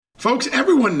Folks,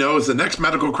 everyone knows the next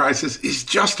medical crisis is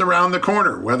just around the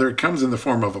corner, whether it comes in the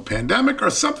form of a pandemic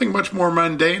or something much more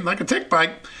mundane like a tick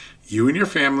bite. You and your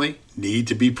family need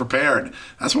to be prepared.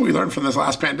 That's what we learned from this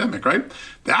last pandemic, right?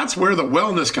 That's where the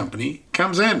Wellness Company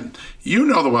comes in. You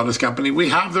know the Wellness Company. We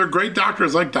have their great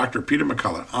doctors like Dr. Peter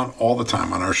McCullough on all the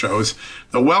time on our shows.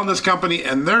 The Wellness Company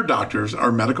and their doctors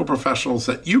are medical professionals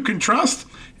that you can trust,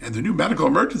 and the new medical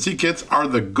emergency kits are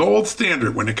the gold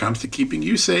standard when it comes to keeping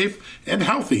you safe and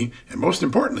healthy, and most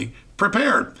importantly,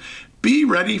 prepared. Be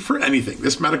ready for anything.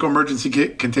 This medical emergency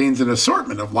kit contains an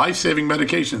assortment of life-saving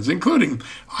medications, including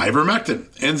ivermectin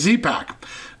and Z-Pak.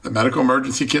 The medical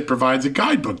emergency kit provides a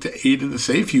guidebook to aid in the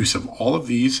safe use of all of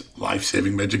these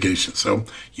life-saving medications, so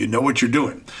you know what you're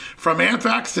doing. From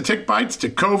anthrax to tick bites to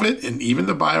COVID and even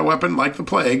the bioweapon like the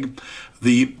plague,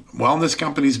 the Wellness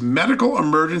Company's medical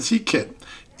emergency kit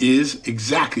is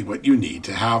exactly what you need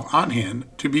to have on hand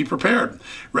to be prepared.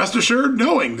 Rest assured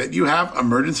knowing that you have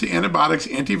emergency antibiotics,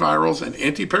 antivirals, and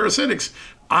antiparasitics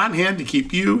on hand to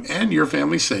keep you and your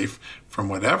family safe from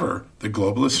whatever the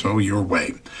globalists throw your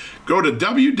way. Go to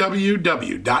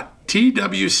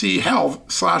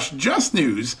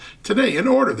www.twchealth/justnews today and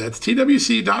order. That's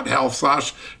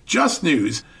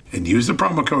twc.health/justnews and use the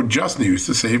promo code JUSTNEWS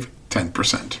to save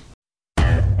 10%.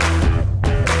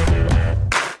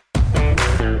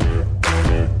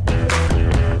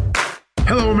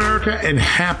 Hello, America, and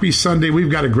happy Sunday.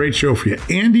 We've got a great show for you.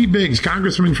 Andy Biggs,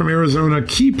 congressman from Arizona,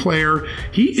 key player.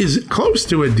 He is close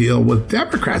to a deal with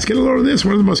Democrats. Get a load of this.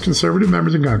 One of the most conservative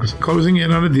members in Congress closing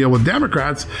in on a deal with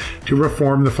Democrats to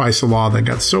reform the FISA law that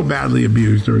got so badly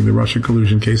abused during the Russia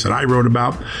collusion case that I wrote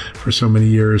about for so many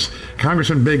years.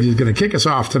 Congressman Biggs is going to kick us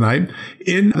off tonight.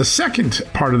 In the second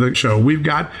part of the show, we've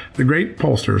got the great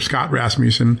pollster, Scott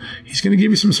Rasmussen. He's going to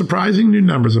give you some surprising new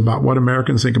numbers about what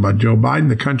Americans think about Joe Biden,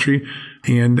 the country,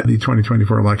 and the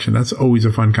 2024 election. That's always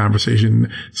a fun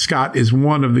conversation. Scott is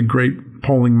one of the great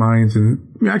polling minds and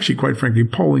actually, quite frankly,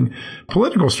 polling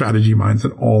political strategy minds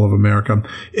in all of America.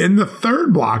 In the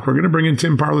third block, we're going to bring in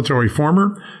Tim Parlatore,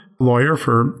 former lawyer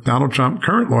for Donald Trump,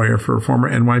 current lawyer for former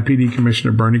NYPD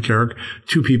Commissioner Bernie Kerik,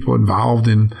 two people involved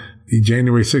in the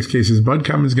January 6th cases. Bud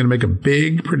Cummins is going to make a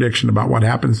big prediction about what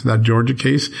happens to that Georgia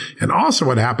case and also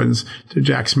what happens to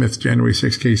Jack Smith's January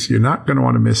 6th case. You're not going to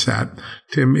want to miss that.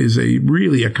 Tim is a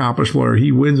really accomplished lawyer.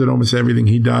 He wins at almost everything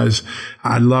he does.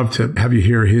 I'd love to have you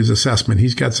hear his assessment.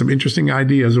 He's got some interesting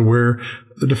ideas of where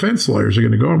the defense lawyers are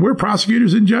going to go and where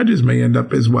prosecutors and judges may end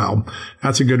up as well.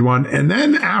 That's a good one. And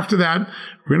then after that,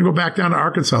 we're going to go back down to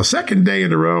Arkansas. Second day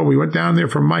in a row. We went down there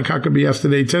from Mike Huckabee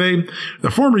yesterday. Today, the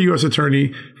former U.S.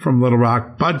 attorney from Little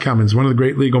Rock, Bud Cummins, one of the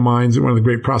great legal minds, one of the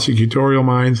great prosecutorial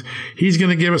minds. He's going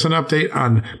to give us an update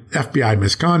on FBI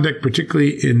misconduct,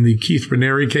 particularly in the Keith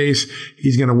Raniere case.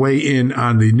 He's going to weigh in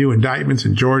on the new indictments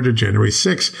in Georgia, January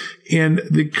 6th, and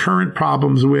the current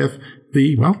problems with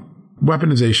the,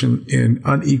 weaponization and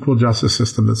unequal justice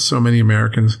system that so many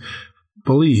Americans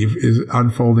believe is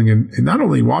unfolding in not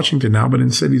only Washington now, but in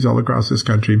cities all across this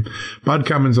country. Bud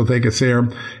Cummins will take us there.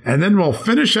 And then we'll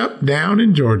finish up down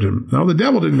in Georgia. No, the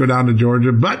devil didn't go down to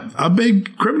Georgia, but a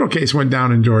big criminal case went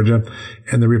down in Georgia.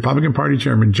 And the Republican Party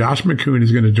chairman, Josh McCoon,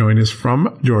 is going to join us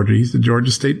from Georgia. He's the Georgia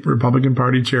State Republican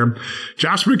Party chair.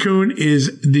 Josh McCoon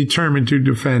is determined to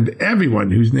defend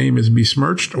everyone whose name is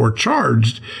besmirched or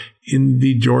charged in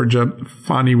the Georgia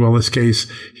Fani Willis case.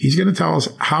 He's going to tell us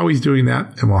how he's doing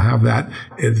that, and we'll have that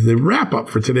as the wrap-up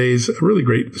for today's really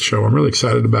great show. I'm really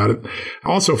excited about it.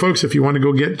 Also, folks, if you want to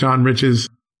go get John Rich's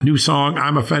new song,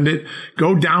 I'm Offended,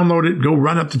 go download it, go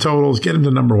run up the totals, get him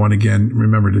to number one again.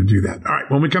 Remember to do that. All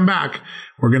right, when we come back,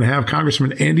 we're going to have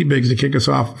Congressman Andy Biggs to kick us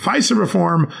off. FISA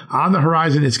reform on the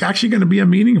horizon. It's actually going to be a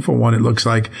meaningful one, it looks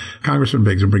like. Congressman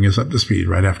Biggs will bring us up to speed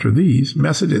right after these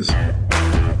messages.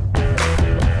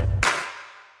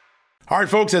 All right,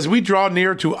 folks, as we draw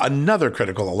near to another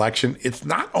critical election, it's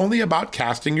not only about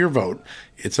casting your vote,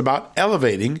 it's about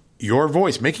elevating your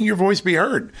voice, making your voice be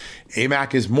heard.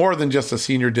 AMAC is more than just a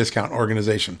senior discount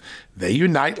organization. They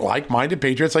unite like-minded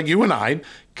patriots like you and I,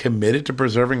 committed to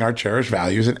preserving our cherished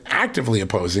values and actively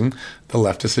opposing the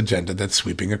leftist agenda that's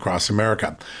sweeping across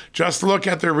America. Just look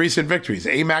at their recent victories.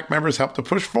 AMAC members helped to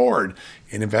push forward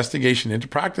an investigation into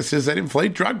practices that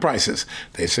inflate drug prices.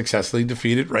 They successfully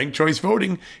defeated ranked choice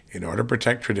voting in order to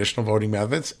protect traditional voting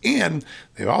methods, and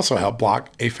they've also helped block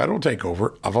a federal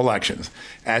takeover of elections.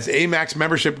 As AMAC's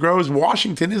membership grows,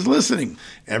 Washington is listening.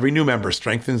 Every new member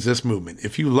strengthens this movement.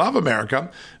 If you love America,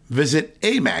 visit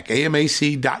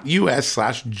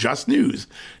amac.us/justnews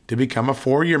to become a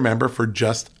 4-year member for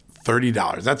just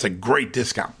 $30. That's a great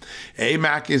discount.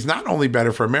 AMAC is not only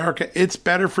better for America, it's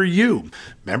better for you.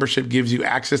 Membership gives you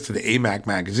access to the AMAC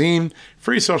magazine,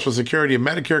 free Social Security and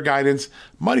Medicare guidance,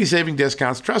 money-saving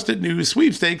discounts, trusted news,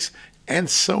 sweepstakes, and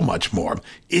so much more.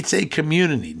 It's a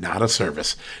community, not a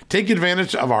service. Take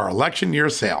advantage of our election year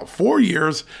sale, 4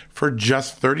 years for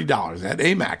just $30 at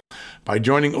AMAC. By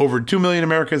joining over 2 million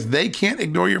Americans, they can't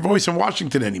ignore your voice in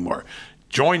Washington anymore.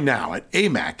 Join now at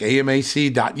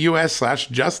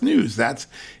amac.us/justnews. That's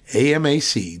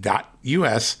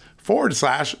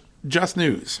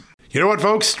amac.us/justnews. You know what,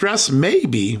 folks? Stress may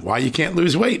be why you can't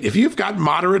lose weight. If you've got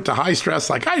moderate to high stress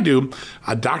like I do,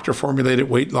 a doctor-formulated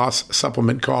weight loss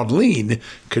supplement called Lean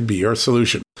could be your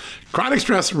solution. Chronic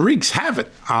stress wreaks havoc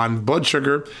on blood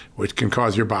sugar, which can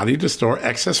cause your body to store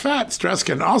excess fat. Stress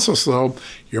can also slow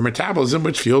your metabolism,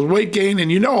 which fuels weight gain,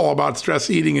 and you know all about stress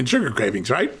eating and sugar cravings,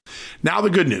 right? Now the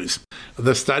good news.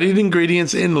 The studied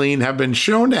ingredients in Lean have been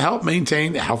shown to help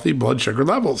maintain healthy blood sugar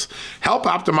levels, help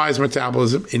optimize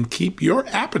metabolism, and keep your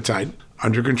appetite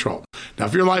under control. Now,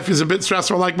 if your life is a bit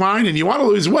stressful like mine and you want to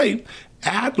lose weight,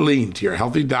 add Lean to your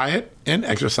healthy diet and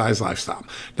exercise lifestyle.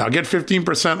 Now get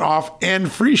 15% off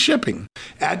and free shipping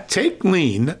at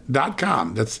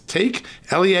takelean.com. That's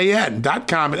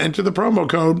takelean.com and enter the promo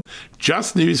code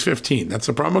JustNews15. That's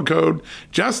the promo code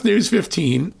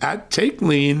JustNews15 at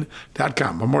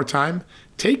takelean.com. One more time,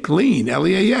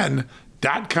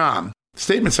 takelean.com.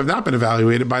 Statements have not been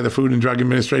evaluated by the Food and Drug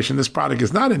Administration. This product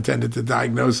is not intended to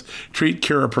diagnose, treat,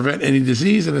 cure, or prevent any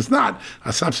disease, and it's not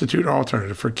a substitute or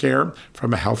alternative for care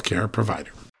from a healthcare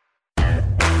provider.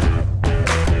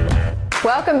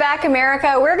 Welcome back,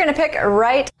 America. We're going to pick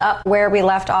right up where we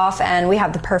left off, and we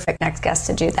have the perfect next guest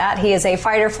to do that. He is a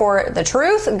fighter for the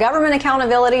truth, government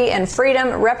accountability, and freedom,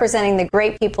 representing the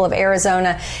great people of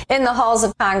Arizona in the halls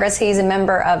of Congress. He's a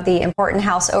member of the important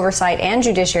House Oversight and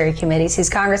Judiciary Committees. He's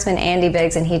Congressman Andy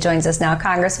Biggs, and he joins us now.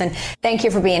 Congressman, thank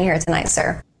you for being here tonight,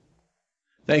 sir.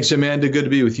 Thanks, Amanda. Good to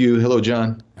be with you. Hello,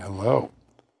 John. Hello.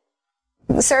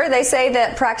 Sir, they say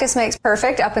that practice makes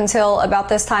perfect. Up until about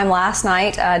this time last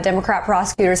night, Democrat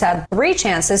prosecutors had 3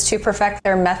 chances to perfect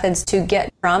their methods to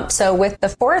get Trump. So with the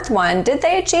 4th one, did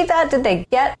they achieve that? Did they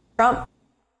get Trump?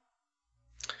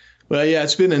 Well, yeah,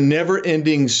 it's been a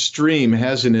never-ending stream,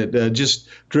 hasn't it? Just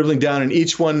dribbling down, and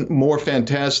each one more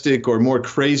fantastic or more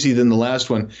crazy than the last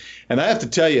one. And I have to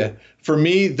tell you, for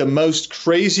me, the most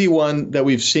crazy one that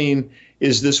we've seen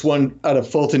is this one out of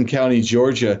Fulton County,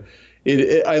 Georgia.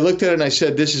 I looked at it and I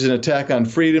said, this is an attack on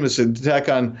freedom. It's an attack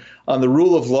on the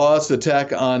rule of law. It's an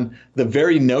attack on the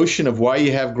very notion of why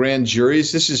you have grand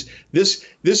juries. This is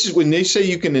when they say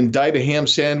you can indict a ham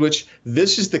sandwich.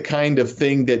 This is the kind of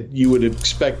thing that you would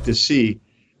expect to see.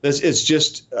 It's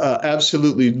just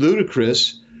absolutely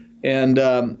ludicrous. And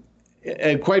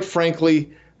quite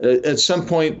frankly, at some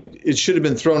point, it should have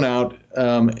been thrown out.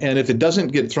 And if it doesn't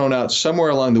get thrown out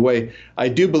somewhere along the way, I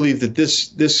do believe that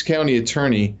this county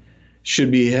attorney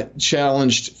should be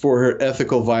challenged for her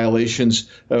ethical violations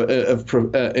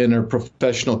in her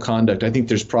professional conduct. I think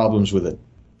there's problems with it.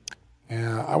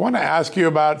 Yeah, I want to ask you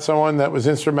about someone that was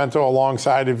instrumental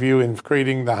alongside of you in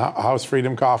creating the House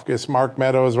Freedom Caucus. Mark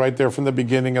Meadows, right there from the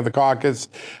beginning of the caucus,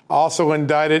 also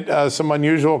indicted some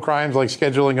unusual crimes like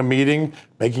scheduling a meeting,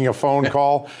 making a phone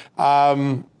call.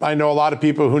 I know a lot of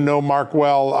people who know Mark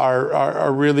well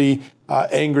are really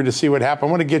angry to see what happened.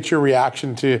 I want to get your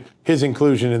reaction to his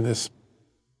inclusion in this.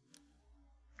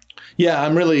 Yeah,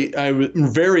 I'm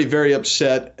very, very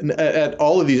upset at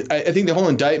all of these. I think the whole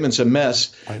indictment's a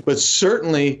mess, but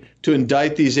certainly to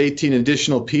indict these 18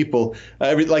 additional people,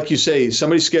 like you say,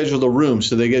 somebody scheduled a room,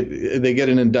 so they get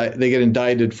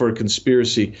indicted for a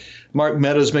conspiracy. Mark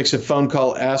Meadows makes a phone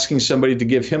call asking somebody to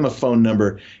give him a phone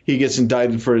number. He gets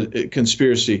indicted for a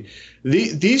conspiracy.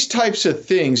 These types of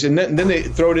things, and then they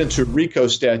throw it into RICO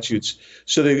statutes.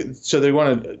 So they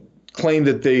want to claim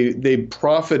that they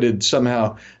profited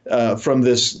somehow from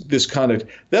this conduct.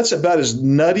 That's about as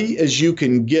nutty as you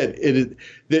can get.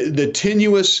 The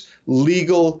tenuous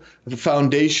legal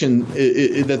foundation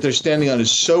that they're standing on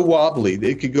is so wobbly.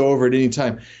 It could go over at any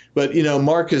time. But,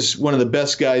 Mark is one of the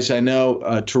best guys I know,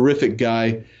 a terrific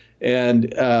guy.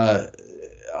 And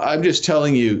I'm just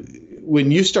telling you,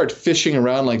 when you start fishing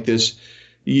around like this,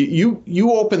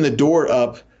 you open the door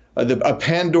up, a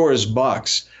Pandora's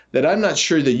box that I'm not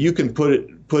sure that you can put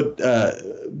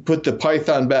the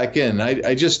python back in.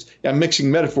 I'm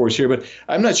mixing metaphors here, but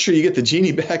I'm not sure you get the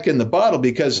genie back in the bottle,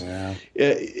 because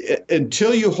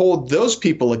until you hold those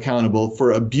people accountable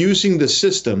for abusing the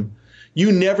system, you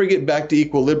never get back to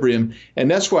equilibrium. And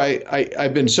that's why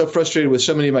I've been so frustrated with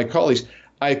so many of my colleagues.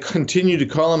 I continue to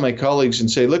call on my colleagues and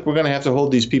say, look, we're going to have to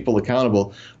hold these people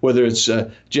accountable, whether it's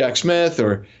Jack Smith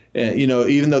or,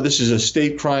 even though this is a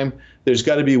state crime, there's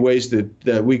got to be ways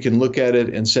that we can look at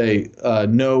it and say,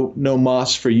 no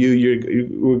moss for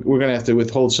you. We're going to have to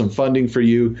withhold some funding for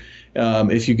you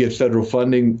if you get federal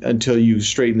funding until you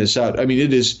straighten this out. I mean,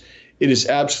 it is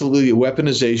absolutely a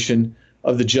weaponization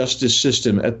of the justice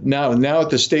system now at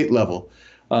the state level.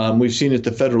 We've seen it at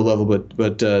the federal level,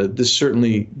 but this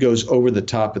certainly goes over the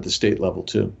top at the state level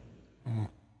too.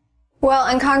 Well,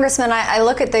 and Congressman, I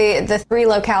look at the three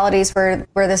localities where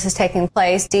this is taking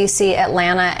place, D.C.,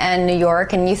 Atlanta, and New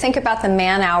York, and you think about the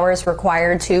man hours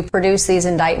required to produce these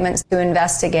indictments, to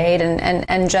investigate,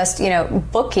 and just,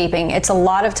 bookkeeping. It's a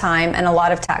lot of time and a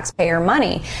lot of taxpayer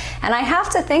money. And I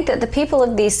have to think that the people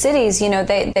of these cities,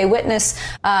 they witness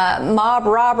mob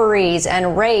robberies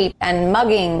and rape and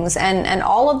muggings and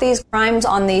all of these crimes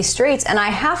on these streets. And I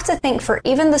have to think for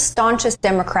even the staunchest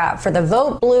Democrat, for the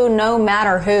vote blue no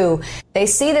matter who, they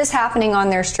see this happening on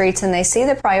their streets and they see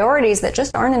the priorities that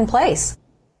just aren't in place.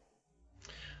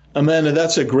 Amanda,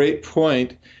 that's a great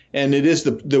point. And it is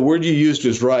the word you used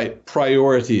was right,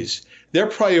 priorities. Their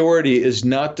priority is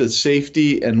not the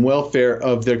safety and welfare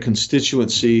of their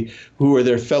constituency, who are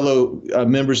their fellow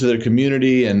members of their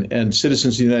community and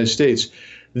citizens of the United States.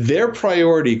 Their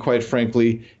priority, quite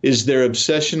frankly, is their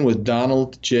obsession with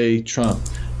Donald J. Trump.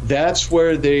 That's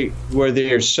where they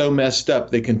are so messed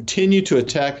up. They continue to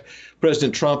attack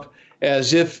President Trump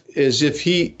as if his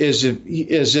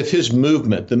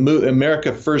movement, the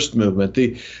America First movement,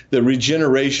 the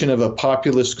regeneration of a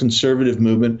populist conservative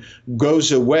movement,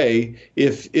 goes away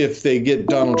if they get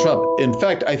Donald Trump. In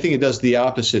fact, I think it does the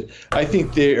opposite. I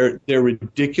think their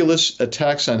ridiculous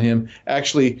attacks on him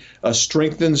actually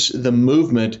strengthens the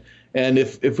movement. And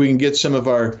if we can get some of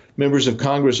our members of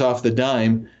Congress off the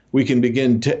dime, we can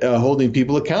begin holding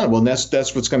people accountable. And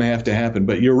that's what's going to have to happen.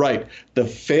 But you're right. The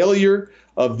failure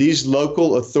of these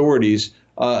local authorities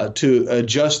to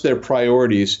adjust their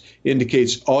priorities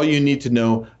indicates all you need to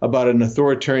know about an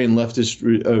authoritarian leftist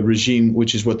regime,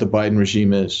 which is what the Biden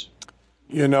regime is.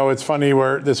 It's funny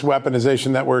where this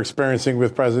weaponization that we're experiencing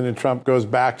with President Trump goes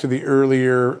back to the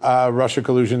earlier Russia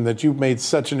collusion that you've made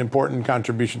such an important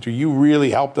contribution to. You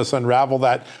really helped us unravel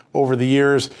that over the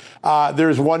years.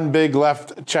 There's one big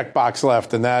checkbox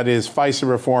left, and that is FISA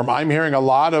reform. I'm hearing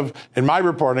in my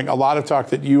reporting, a lot of talk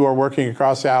that you are working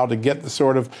across the aisle to get the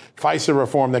sort of FISA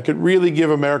reform that could really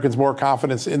give Americans more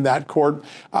confidence in that court.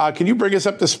 Can you bring us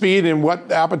up to speed in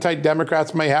what appetite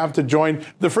Democrats may have to join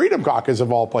the Freedom Caucus,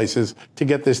 of all places, to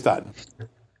get this done?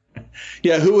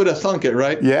 Yeah, who would have thunk it,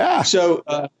 right? Yeah. So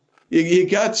you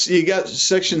got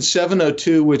Section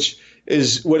 702, which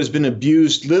is what has been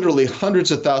abused literally hundreds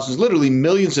of thousands, literally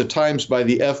millions of times by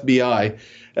the FBI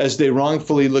as they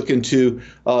wrongfully look into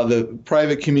the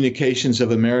private communications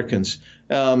of Americans.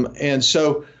 And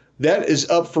so that is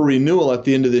up for renewal at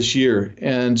the end of this year.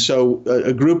 And so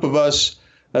a group of us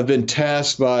have been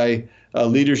tasked by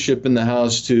leadership in the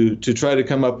House to try to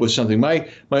come up with something. My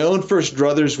own first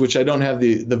druthers, which I don't have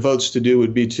the votes to do,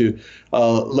 would be to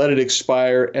let it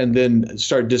expire and then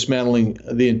start dismantling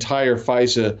the entire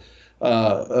FISA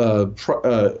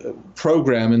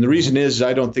program. And the reason is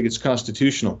I don't think it's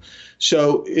constitutional.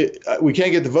 So we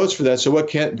can't get the votes for that. So what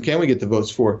can we get the votes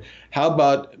for? How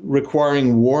about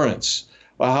requiring warrants?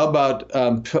 How about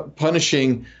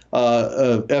punishing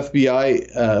FBI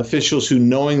officials who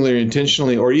knowingly or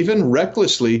intentionally or even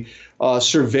recklessly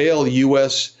surveil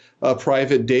U.S.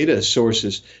 Private data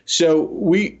sources? So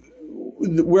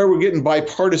where we're getting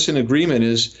bipartisan agreement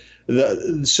is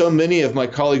so many of my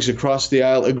colleagues across the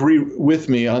aisle agree with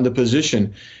me on the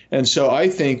position. And so I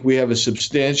think we have a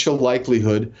substantial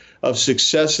likelihood of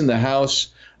success in the House.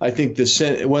 I think the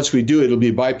Senate, once we do it, it'll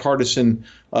be bipartisan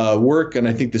work, and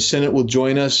I think the Senate will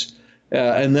join us.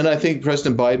 And then I think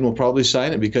President Biden will probably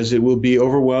sign it because it will be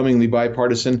overwhelmingly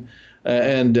bipartisan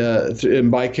and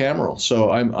bicameral.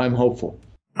 So I'm hopeful.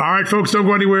 All right, folks, don't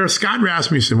go anywhere. Scott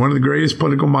Rasmussen, one of the greatest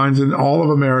political minds in all of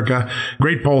America,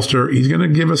 great pollster. He's going to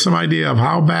give us some idea of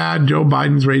how bad Joe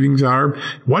Biden's ratings are,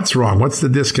 what's wrong, what's the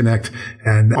disconnect,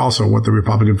 and also what the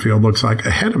Republican field looks like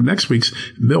ahead of next week's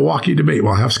Milwaukee debate.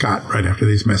 We'll have Scott right after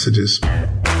these messages.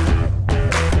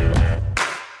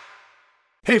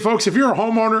 Hey, folks, if you're a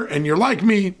homeowner and you're like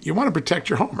me, you want to protect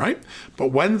your home, right?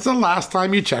 But when's the last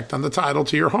time you checked on the title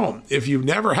to your home? If you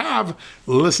never have,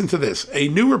 listen to this. A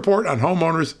new report on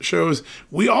homeowners shows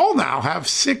we all now have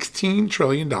 $16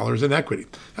 trillion in equity.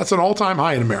 That's an all-time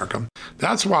high in America.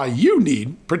 That's why you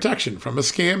need protection from a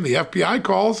scam the FBI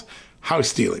calls house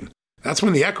stealing. That's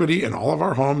when the equity in all of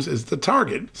our homes is the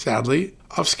target, sadly,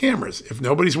 of scammers. If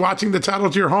nobody's watching the title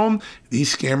to your home,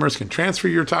 these scammers can transfer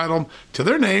your title to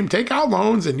their name, take out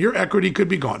loans, and your equity could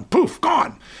be gone. Poof,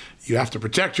 gone. You have to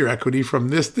protect your equity from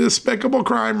this despicable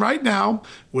crime right now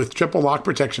with triple lock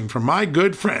protection from my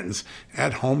good friends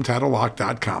at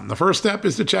HomeTitleLock.com. The first step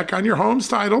is to check on your home's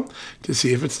title to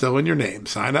see if it's still in your name.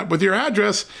 Sign up with your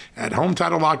address at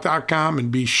HomeTitleLock.com and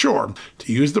be sure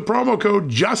to use the promo code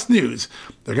JUSTNEWS.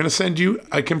 They're going to send you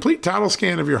a complete title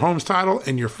scan of your home's title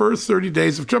and your first 30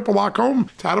 days of triple lock home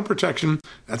title protection.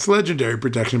 That's legendary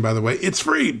protection, by the way. It's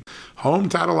free.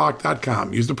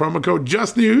 HomeTitleLock.com. Use the promo code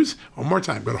JUSTNEWS. One more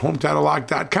time, go to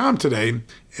HomeTitleLock.com today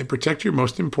and protect your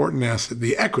most important asset,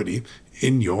 the equity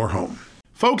in your home.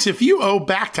 Folks, if you owe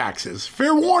back taxes,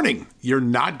 fair warning, you're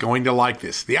not going to like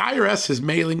this. The IRS is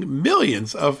mailing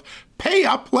millions of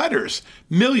pay-up letters.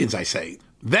 Millions, I say.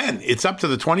 Then it's up to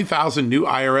the 20,000 new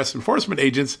IRS enforcement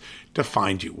agents to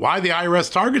find you. Why the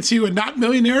IRS targets you and not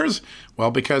millionaires? Well,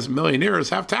 because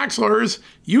millionaires have tax lawyers.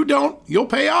 You don't, you'll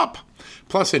pay up.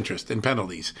 Plus interest and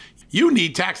penalties. You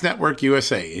need Tax Network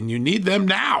USA, and you need them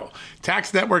now.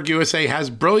 Tax Network USA has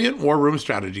brilliant war room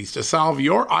strategies to solve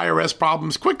your IRS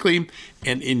problems quickly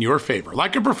and in your favor.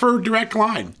 Like a preferred direct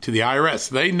line to the IRS,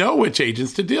 they know which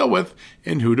agents to deal with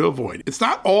and who to avoid. It's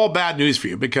not all bad news for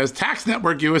you because Tax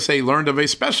Network USA learned of a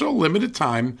special limited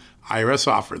time IRS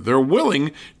offer. They're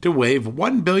willing to waive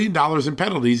 $1 billion in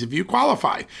penalties if you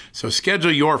qualify. So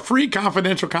schedule your free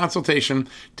confidential consultation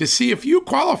to see if you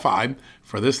qualify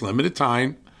for this limited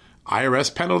time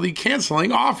IRS penalty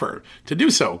canceling offer. To do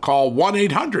so, call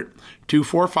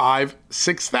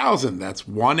 1-800-245-6000. That's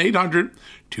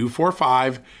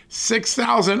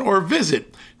 1-800-245-6000 or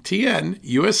visit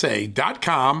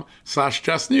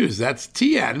tnusa.com/justnews. That's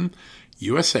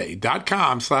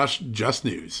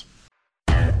tnusa.com/justnews.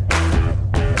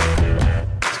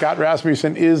 Scott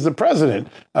Rasmussen is the president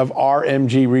of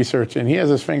RMG Research, and he has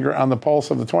his finger on the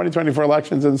pulse of the 2024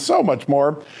 elections and so much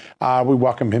more. We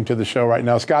welcome him to the show right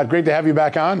now. Scott, great to have you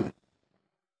back on.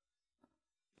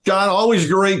 John, always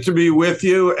great to be with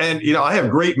you. And, I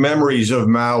have great memories of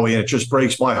Maui, and it just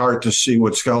breaks my heart to see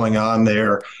what's going on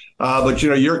there. But,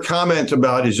 your comment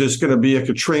about, is this going to be a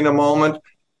Katrina moment?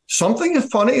 Something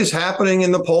funny is happening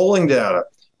in the polling data.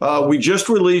 We just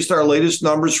released our latest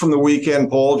numbers from the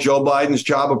weekend poll. Joe Biden's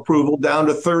job approval down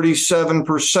to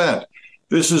 37%.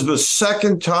 This is the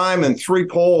second time in 3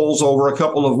 polls over a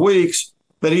couple of weeks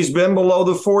that he's been below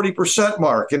the 40%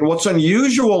 mark. And what's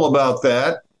unusual about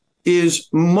that is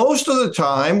most of the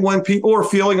time when people are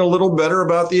feeling a little better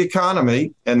about the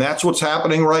economy, and that's what's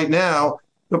happening right now,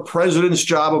 the president's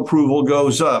job approval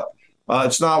goes up.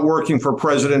 It's not working for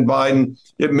President Biden.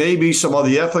 It may be some of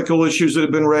the ethical issues that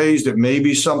have been raised. It may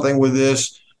be something with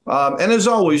this. And as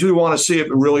always, we want to see if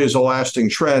it really is a lasting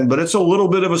trend. But it's a little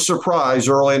bit of a surprise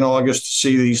early in August to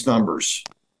see these numbers.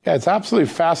 Yeah, it's absolutely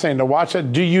fascinating to watch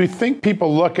it. Do you think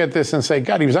people look at this and say,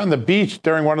 God, he was on the beach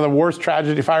during one of the worst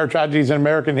fire tragedies in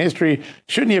American history.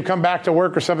 Shouldn't he have come back to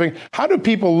work or something? How do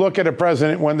people look at a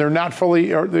president when they're not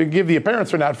fully, or they give the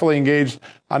appearance they're not fully engaged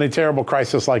on a terrible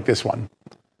crisis like this one?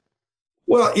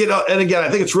 Well, and again, I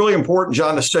think it's really important,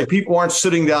 John, to say people aren't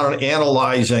sitting down and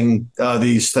analyzing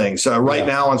these things. Right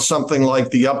now, on something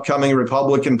like the upcoming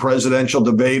Republican presidential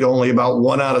debate, only about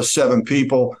 1 out of 7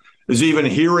 people is even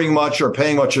hearing much or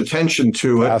paying much attention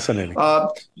to it. Fascinating.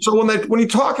 So when you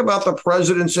talk about the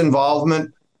president's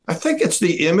involvement, I think it's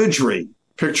the imagery.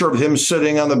 Picture of him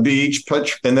sitting on the beach,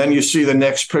 and then you see the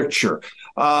next picture.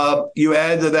 You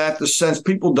add to that the sense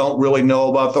people don't really know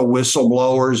about the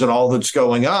whistleblowers and all that's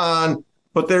going on.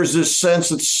 But there's this sense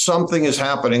that something is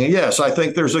happening. And yes, I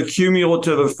think there's a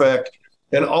cumulative effect.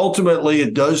 And ultimately,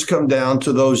 it does come down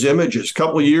to those images. A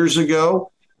couple of years ago,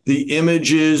 the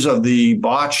images of the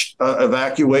botched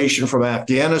evacuation from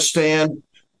Afghanistan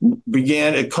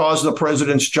it caused the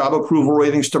president's job approval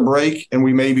ratings to break. And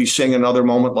we may be seeing another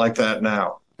moment like that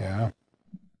now. Yeah.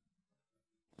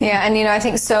 Yeah. And, I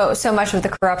think so much of the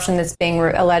corruption that's being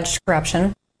alleged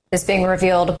corruption is being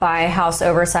revealed by House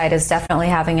oversight is definitely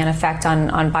having an effect on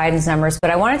Biden's numbers. But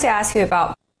I wanted to ask you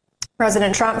about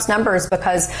President Trump's numbers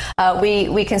because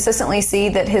we consistently see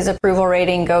that his approval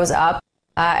rating goes up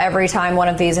every time one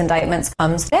of these indictments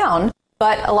comes down.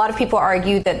 But a lot of people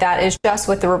argue that is just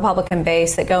with the Republican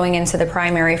base, that going into the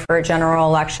primary for a general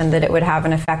election, that it would have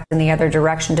an effect in the other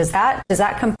direction. Does that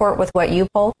comport with what you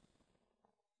poll?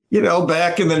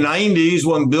 Back in the 90s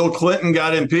when Bill Clinton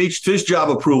got impeached, his job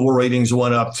approval ratings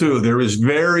went up, too. There is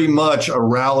very much a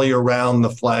rally around the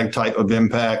flag type of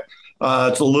impact.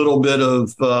 It's a little bit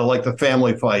of like the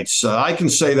family fights. I can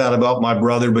say that about my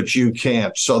brother, but you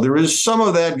can't. So there is some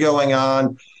of that going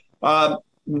on.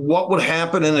 what would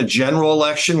happen in a general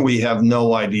election? We have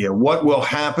no idea. What will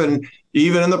happen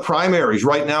even in the primaries?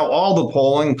 Right now, all the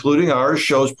polling, including ours,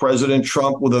 shows President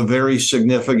Trump with a very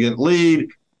significant lead.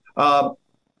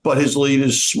 But his lead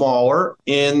is smaller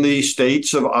in the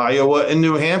states of Iowa and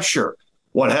New Hampshire.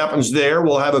 What happens there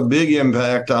will have a big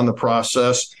impact on the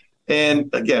process.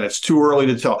 And again, it's too early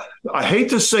to tell. I hate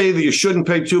to say that you shouldn't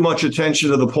pay too much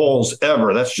attention to the polls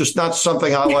ever. That's just not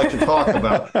something I like to talk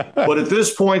about. But at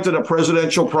this point in a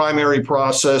presidential primary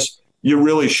process, you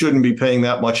really shouldn't be paying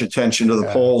that much attention to the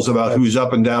polls about who's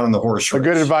up and down in the horse race.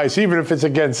 Good advice, even if it's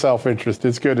against self-interest.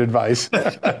 It's good advice.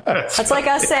 That's like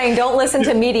us saying, don't listen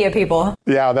to media people.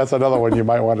 Yeah, that's another one you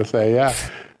might want to say, yeah.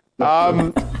 I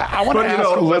want to ask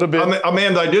a little bit.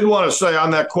 Amanda, I did want to say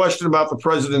on that question about the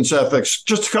president's ethics,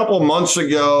 just a couple of months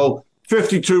ago,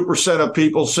 52% of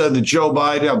people said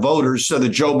that voters said that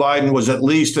Joe Biden was at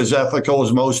least as ethical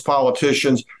as most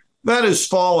politicians. That has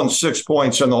fallen 6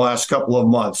 points in the last couple of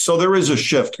months. So there is a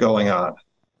shift going on.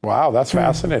 Wow, that's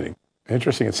fascinating.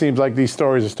 Interesting. It seems like these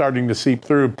stories are starting to seep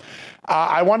through.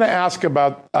 I want to ask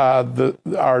about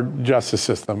our justice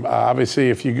system.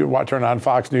 Obviously, if you turn on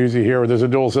Fox News, you hear there's a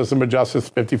dual system of justice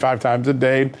 55 times a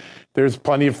day. There's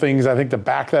plenty of things, I think, to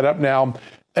back that up now.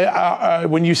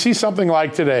 When you see something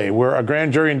like today, where a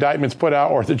grand jury indictment's put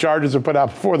out or the charges are put out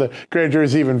before the grand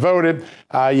jury's even voted,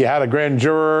 you had a grand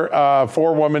juror,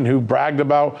 forewoman who bragged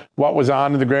about what was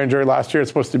on in the grand jury last year. It's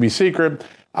supposed to be secret.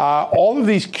 All of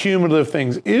these cumulative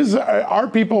things, are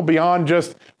people beyond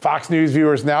just Fox News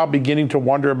viewers now beginning to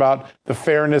wonder about the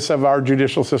fairness of our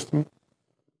judicial system?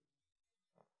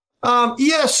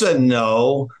 Yes and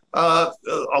no. A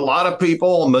lot of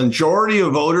people, a majority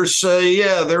of voters say,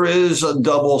 yeah, there is a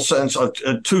double sense,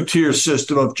 a two-tier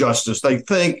system of justice. They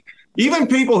think, even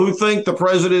people who think the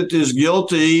president is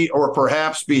guilty or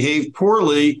perhaps behaved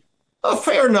poorly, a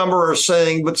fair number are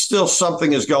saying, but still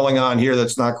something is going on here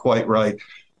that's not quite right.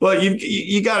 But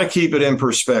you got to keep it in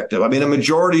perspective. I mean, a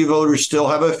majority of voters still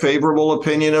have a favorable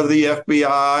opinion of the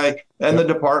FBI and the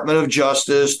Department of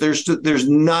Justice. There's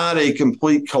not a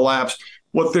complete collapse.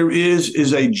 What there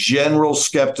is a general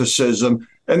skepticism,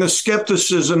 and the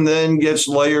skepticism then gets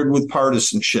layered with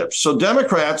partisanship. So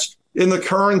Democrats in the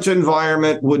current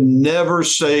environment would never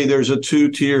say there's a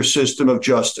two-tier system of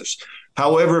justice.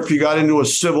 However, if you got into a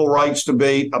civil rights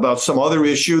debate about some other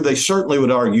issue, they certainly would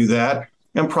argue that.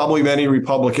 And probably many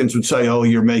Republicans would say, oh,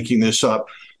 you're making this up.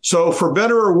 So for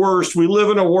better or worse, we live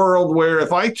in a world where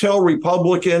if I tell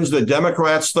Republicans that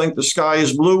Democrats think the sky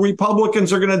is blue,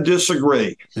 Republicans are going to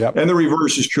disagree. Yep. And the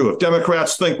reverse is true. If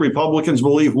Democrats think Republicans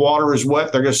believe water is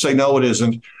wet, they're going to say, no, it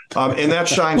isn't. And that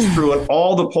shines through in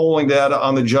all the polling data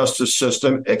on the justice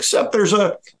system, except there's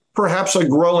perhaps a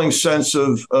growing sense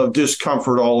of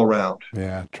discomfort all around.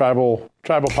 Yeah, tribal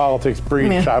politics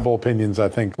breed tribal opinions, I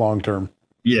think, long term.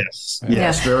 Yes,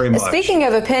 very much. Speaking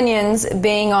of opinions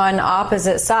being on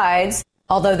opposite sides,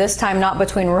 although this time not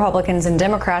between Republicans and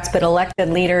Democrats, but elected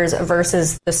leaders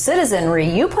versus the citizenry,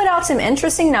 you put out some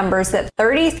interesting numbers that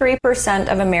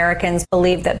 33% of Americans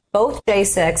believe that both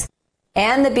J6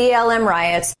 and the BLM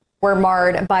riots were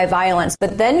marred by violence.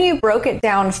 But then you broke it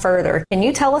down further. Can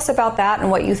you tell us about that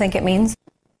and what you think it means?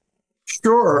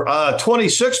 Sure.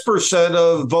 26%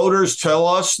 of voters tell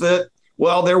us that,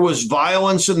 well, there was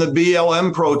violence in the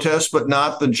BLM protests, but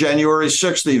not the January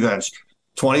 6th events.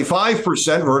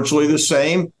 25%, virtually the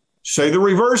same, say the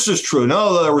reverse is true.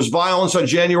 No, there was violence on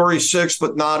January 6th,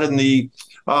 but not in the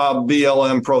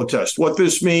BLM protest. What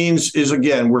this means is,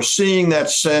 again, we're seeing that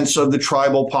sense of the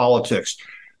tribal politics.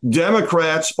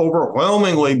 Democrats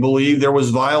overwhelmingly believe there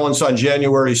was violence on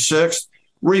January 6th.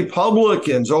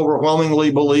 Republicans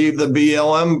overwhelmingly believe the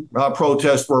BLM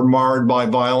protests were marred by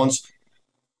violence.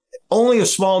 Only a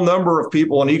small number of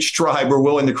people in each tribe were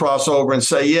willing to cross over and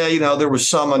say, yeah, there was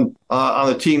some on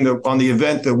the team, on the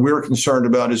event that we're concerned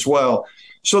about as well.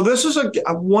 So this is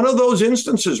one of those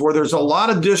instances where there's a lot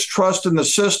of distrust in the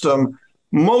system.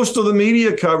 Most of the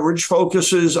media coverage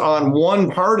focuses on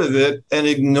one part of it and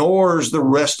ignores the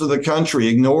rest of the country,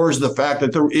 ignores the fact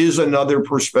that there is another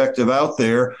perspective out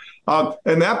there.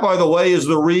 And that, by the way, is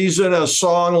the reason a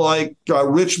song like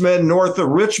Richmond, North of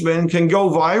Richmond can go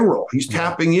viral. He's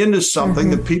tapping into something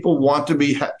that people want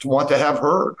to have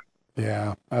heard.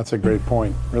 Yeah, that's a great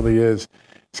point. Really is.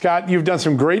 Scott, you've done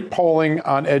some great polling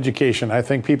on education. I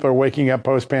think people are waking up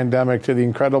post-pandemic to the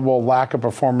incredible lack of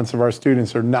performance of our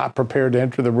students who are not prepared to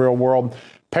enter the real world.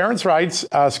 Parents' rights,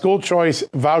 school choice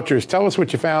vouchers. Tell us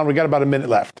what you found. We got about a minute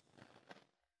left.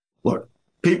 Look,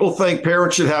 people think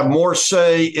parents should have more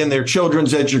say in their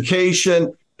children's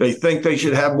education. They think they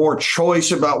should have more choice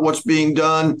about what's being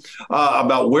done,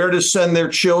 about where to send their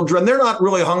children. They're not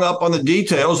really hung up on the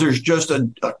details. There's just a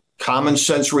common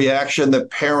sense reaction that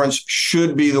parents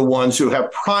should be the ones who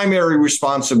have primary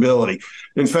responsibility.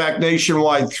 In fact,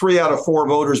 nationwide, 3 out of 4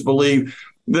 voters believe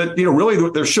that, really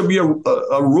there should be a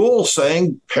rule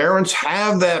saying parents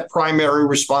have that primary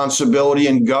responsibility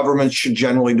and government should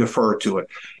generally defer to it.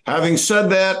 Having said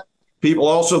that, people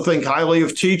also think highly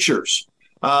of teachers.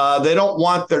 They're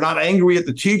not angry at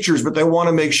the teachers, but they want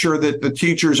to make sure that the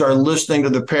teachers are listening to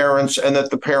the parents and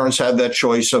that the parents have that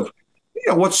choice of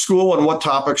what school and what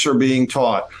topics are being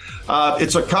taught.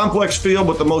 It's a complex field,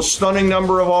 but the most stunning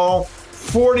number of all,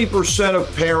 40%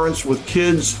 of parents with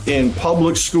kids in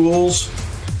public schools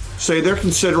say they're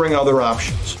considering other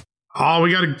options. Oh,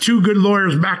 we got 2 good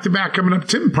lawyers back to back coming up.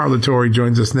 Tim Parlatore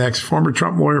joins us next, former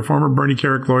Trump lawyer, former Bernie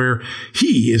Kerik lawyer.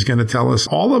 He is going to tell us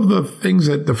all of the things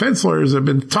that defense lawyers have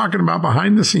been talking about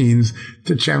behind the scenes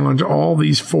to challenge all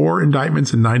these 4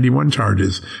 indictments and 91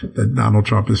 charges that Donald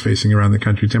Trump is facing around the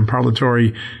country. Tim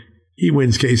Parlatore, he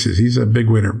wins cases. He's a big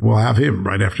winner. We'll have him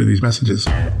right after these messages.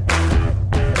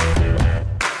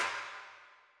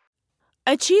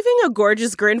 Achieving a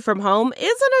gorgeous grin from home isn't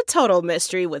a total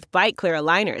mystery with Bite Clear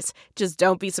aligners. Just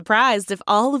don't be surprised if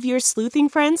all of your sleuthing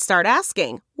friends start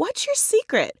asking, "What's your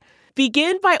secret?"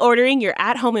 Begin by ordering your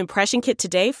at-home impression kit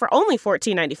today for only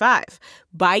 $14.95.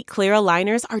 Bite Clear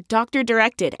aligners are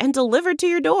doctor-directed and delivered to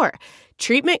your door.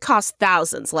 Treatment costs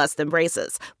thousands less than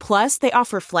braces. Plus, they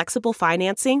offer flexible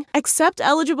financing, accept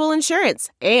eligible insurance,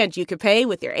 and you can pay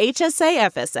with your HSA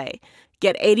FSA.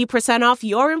 Get 80% off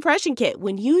your impression kit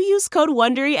when you use code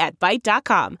WONDERY at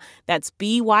Byte.com. That's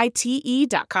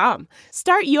BYTE.com.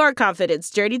 Start your confidence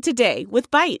journey today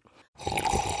with Byte.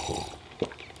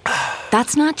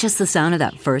 That's not just the sound of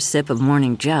that first sip of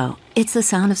Morning Joe. It's the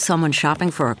sound of someone shopping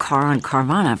for a car on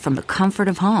Carvana from the comfort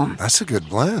of home. That's a good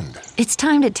blend. It's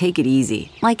time to take it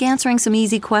easy, like answering some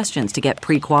easy questions to get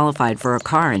pre-qualified for a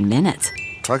car in minutes.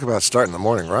 Talk about starting the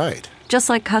morning right. Just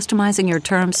like customizing your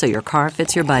terms so your car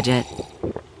fits your budget.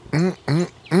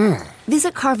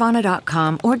 Visit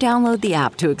Carvana.com or download the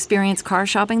app to experience car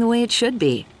shopping the way it should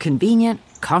be. Convenient,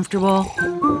 comfortable.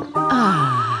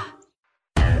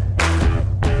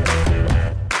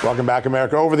 Welcome back,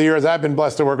 America. Over the years, I've been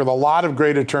blessed to work with a lot of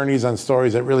great attorneys on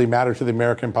stories that really matter to the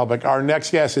American public. Our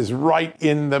next guest is right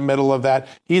in the middle of that.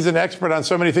 He's an expert on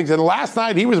so many things. And last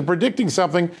night, he was predicting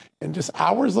something, and just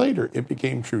hours later, it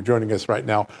became true. Joining us right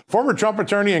now, former Trump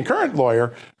attorney and current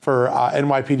lawyer for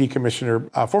NYPD Commissioner,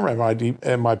 former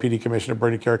NYPD Commissioner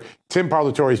Bernie Kerik, Tim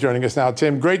Parlatore is joining us now.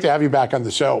 Tim, great to have you back on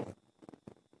the show.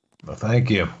 Well,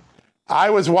 thank you. I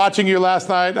was watching you last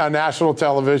night on national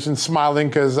television, smiling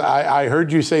because I heard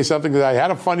you say something that I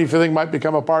had a funny feeling might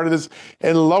become a part of this.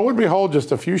 And lo and behold,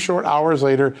 just a few short hours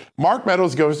later, Mark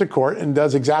Meadows goes to court and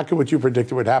does exactly what you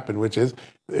predicted would happen, which is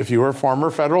if you were a former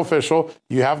federal official,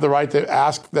 you have the right to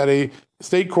ask that a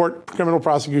state court criminal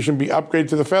prosecution be upgraded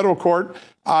to the federal court.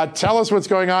 Tell us what's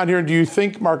going on here. And do you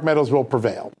think Mark Meadows will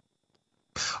prevail?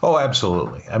 Oh,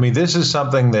 absolutely. I mean, this is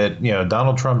something that,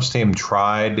 Donald Trump's team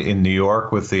tried in New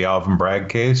York with the Alvin Bragg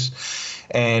case.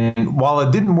 And while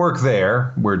it didn't work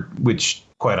there, which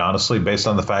quite honestly, based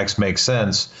on the facts, makes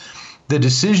sense, the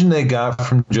decision they got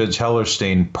from Judge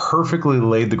Hellerstein perfectly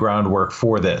laid the groundwork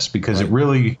for this because it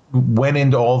really went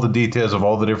into all the details of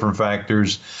all the different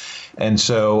factors. And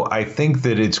so I think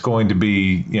that it's going to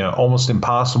be, almost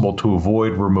impossible to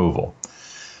avoid removal.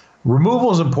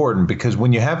 Removal is important because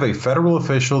when you have a federal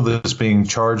official that's being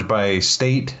charged by a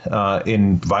state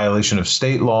in violation of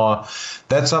state law,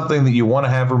 that's something that you want to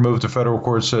have removed to federal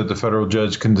court so that the federal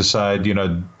judge can decide,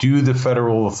 do the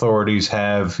federal authorities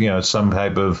have, some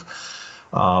type of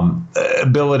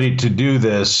ability to do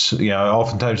this?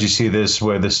 Oftentimes you see this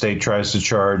where the state tries to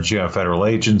charge, federal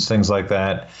agents, things like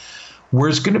that. Where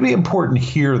it's going to be important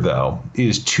here, though,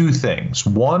 is 2 things.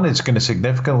 One, it's going to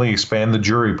significantly expand the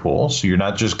jury pool. So you're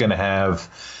not just going to have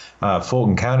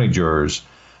Fulton County jurors.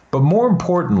 But more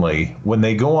importantly, when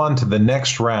they go on to the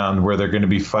next round where they're going to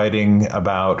be fighting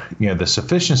about, the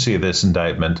sufficiency of this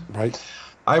indictment, right?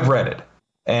 I've read it.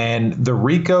 And the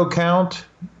RICO count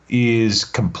is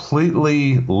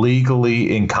completely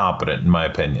legally incompetent, in my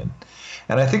opinion.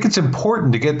 And I think it's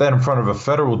important to get that in front of a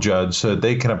federal judge so that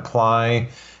they can apply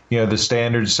the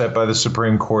standards set by the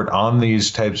Supreme Court on these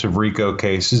types of RICO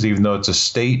cases, even though it's a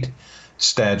state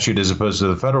statute as opposed to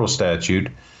the federal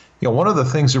statute. One of the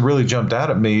things that really jumped out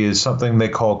at me is something they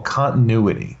call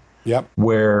continuity,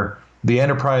 where the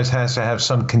enterprise has to have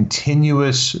some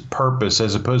continuous purpose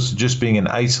as opposed to just being an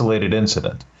isolated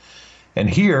incident. And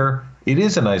here, it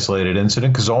is an isolated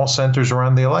incident because all centers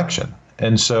around the election.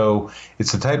 And so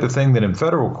it's the type of thing that in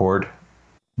federal court,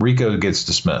 RICO gets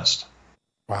dismissed.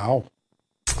 Wow.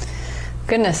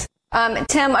 Goodness.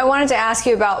 Tim, I wanted to ask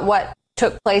you about what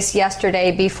took place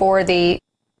yesterday before the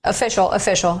official,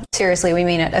 seriously, we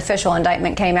mean it, official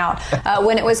indictment came out.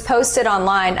 When it was posted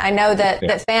online, I know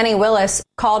that Fani Willis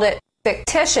called it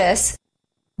fictitious,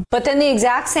 but then the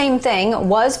exact same thing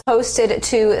was posted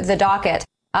to the docket.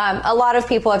 A lot of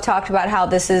people have talked about how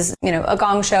this is, a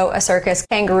gong show, a circus,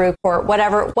 kangaroo court,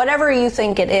 whatever you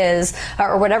think it is,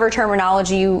 or whatever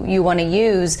terminology you want to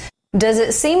use. Does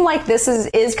it seem like this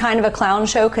is kind of a clown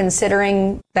show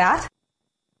considering that?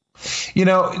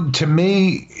 To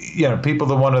me, people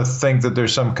that want to think that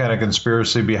there's some kind of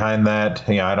conspiracy behind that,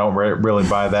 I don't really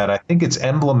buy that. I think it's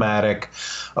emblematic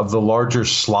of the larger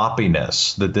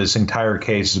sloppiness that this entire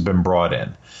case has been brought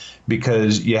in.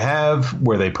 Because you have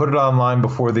where they put it online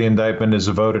before the indictment is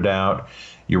voted out.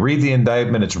 You read the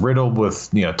indictment, it's riddled with,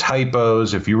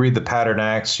 typos. If you read the pattern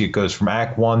acts, it goes from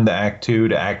Act 1 to Act 2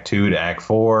 to Act 2 to Act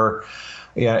 4.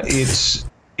 Yeah,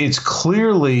 it's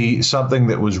clearly something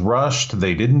that was rushed.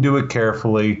 They didn't do it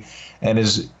carefully. And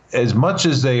as much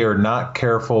as they are not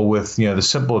careful with, the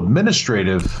simple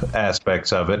administrative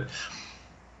aspects of it,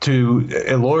 to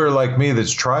a lawyer like me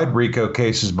that's tried RICO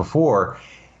cases before,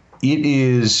 it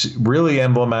is really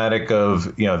emblematic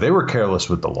of, they were careless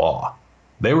with the law.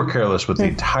 They were careless with the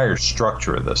entire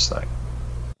structure of this thing.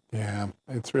 Yeah,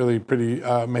 it's really pretty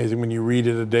amazing when you read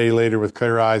it a day later with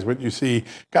clear eyes, what you see.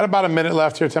 Got about a minute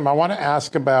left here, Tim. I want to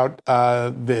ask about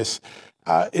this.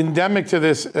 Endemic to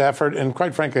this effort, and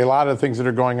quite frankly, a lot of things that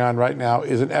are going on right now,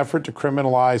 is an effort to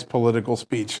criminalize political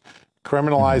speech,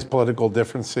 criminalize political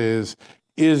differences.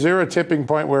 Is there a tipping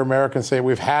point where Americans say,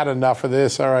 we've had enough of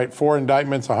this? All right, 4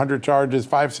 indictments, 100 charges,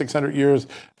 500-600 years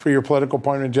for your political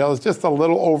point in jail is just a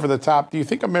little over the top. Do you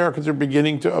think Americans are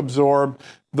beginning to absorb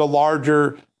the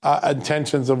larger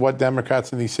intentions of what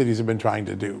Democrats in these cities have been trying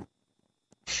to do?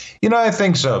 I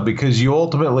think so, because you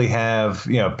ultimately have,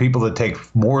 people that take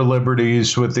more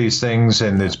liberties with these things,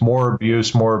 and it's more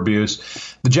abuse.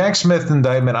 The Jack Smith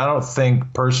indictment, I don't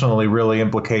think personally really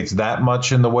implicates that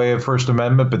much in the way of First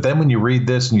Amendment. But then when you read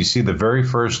this and you see the very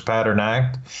first pattern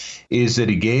act is that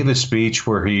he gave a speech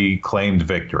where he claimed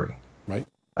victory. Right.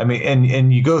 I mean,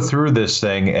 and you go through this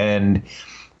thing, and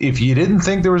if you didn't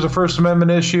think there was a First Amendment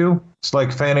issue, it's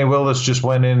like Fani Willis just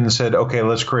went in and said, okay,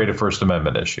 let's create a First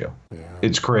Amendment issue. Yeah.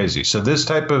 It's crazy. So this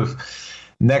type of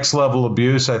next level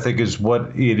abuse, I think, is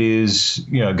what it is,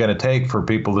 going to take for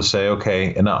people to say,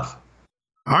 okay, enough.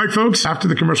 All right, folks, after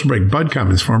the commercial break, Bud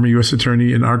Cummins, former U.S.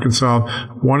 attorney in Arkansas,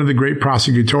 one of the great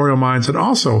prosecutorial minds, and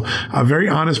also a very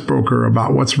honest broker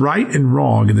about what's right and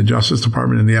wrong in the Justice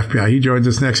Department and the FBI. He joins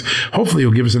us next. Hopefully,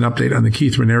 he'll give us an update on the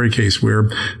Keith Raniere case,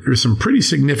 where there's some pretty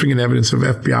significant evidence of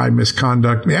FBI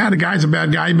misconduct. Yeah, the guy's a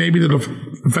bad guy. Maybe the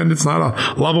defendant's not a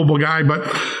lovable guy, but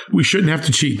we shouldn't have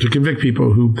to cheat to convict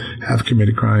people who have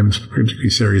committed crimes, particularly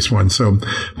serious ones. So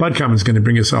Bud Cummins is going to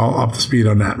bring us all up to speed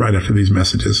on that right after these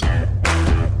messages.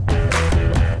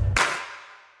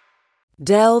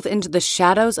 Delve into the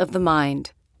shadows of the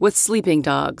mind with Sleeping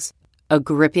Dogs, a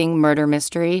gripping murder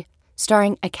mystery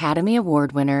starring Academy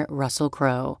Award winner Russell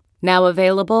Crowe. Now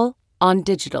available on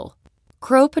digital.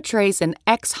 Crowe portrays an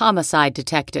ex-homicide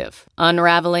detective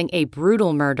unraveling a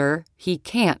brutal murder he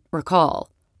can't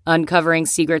recall. Uncovering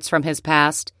secrets from his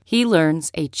past, he learns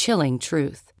a chilling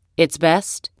truth. It's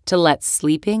best to let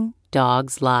sleeping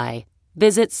dogs lie.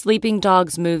 Visit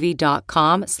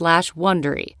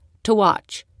sleepingdogsmovie.com/Wondery to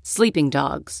watch Sleeping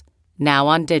Dogs, now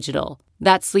on digital.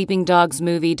 That's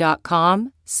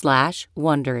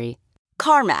sleepingdogsmovie.com/Wondery.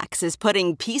 CarMax is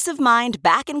putting peace of mind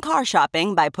back in car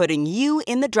shopping by putting you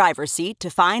in the driver's seat to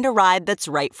find a ride that's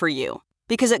right for you.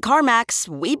 Because at CarMax,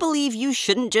 we believe you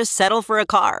shouldn't just settle for a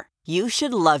car. You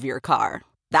should love your car.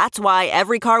 That's why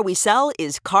every car we sell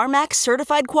is CarMax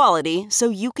certified quality, so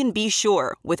you can be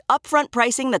sure with upfront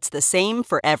pricing that's the same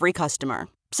for every customer.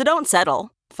 So don't settle.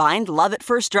 Find love at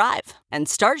first drive and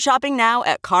start shopping now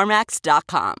at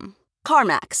CarMax.com.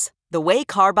 CarMax, the way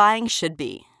car buying should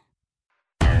be.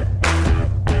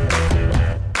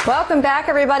 Welcome back,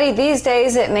 everybody. These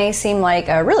days, it may seem like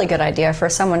a really good idea for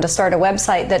someone to start a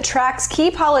website that tracks key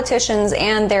politicians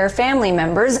and their family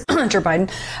members, Hunter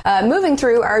Biden, moving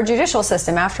through our judicial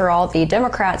system. After all, the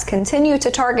Democrats continue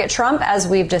to target Trump, as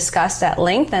we've discussed at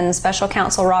length, and Special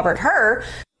Counsel Robert Hur,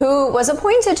 who was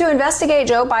appointed to investigate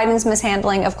Joe Biden's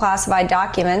mishandling of classified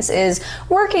documents, is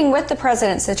working with the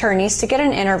president's attorneys to get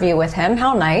an interview with him.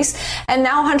 How nice. And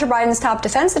now Hunter Biden's top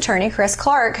defense attorney, Chris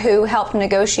Clark, who helped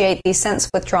negotiate the since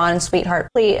withdrawn sweetheart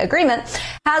plea agreement,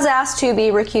 has asked to be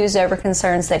recused over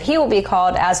concerns that he will be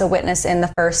called as a witness in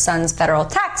the first son's federal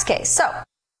tax case. So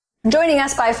Joining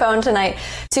us by phone tonight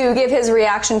to give his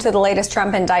reaction to the latest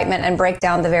Trump indictment and break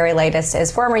down the very latest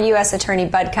is former U.S. Attorney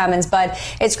Bud Cummins. Bud,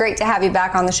 it's great to have you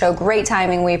back on the show. Great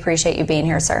timing. We appreciate you being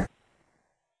here, sir.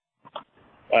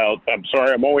 Well, I'm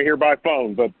sorry I'm only here by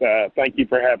phone, but thank you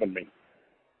for having me.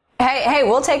 Hey,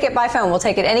 we'll take it by phone. We'll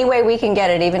take it any way we can get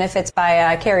it, even if it's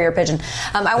by carrier pigeon.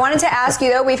 I wanted to ask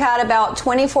you, though, we've had about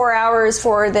 24 hours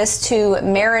for this to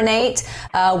marinate.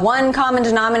 One common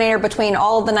denominator between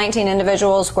all of the 19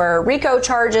 individuals were RICO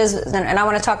charges, and I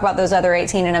want to talk about those other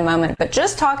 18 in a moment. But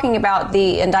just talking about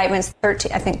the indictments,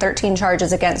 13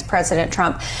 charges against President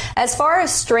Trump. As far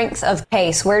as strength of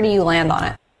case, where do you land on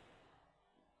it?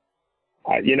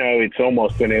 It's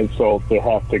almost an insult to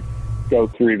have to go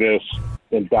through this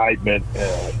indictment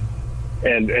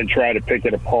and try to pick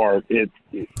it apart. It's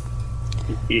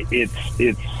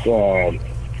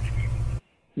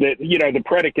that the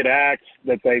predicate acts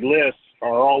that they list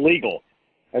are all legal,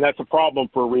 and that's a problem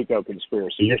for a RICO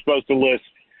conspiracy. You're supposed to list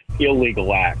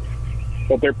illegal acts,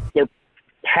 but they're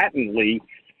patently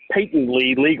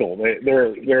legal.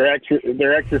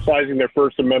 They're exercising their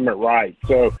First Amendment rights.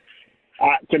 So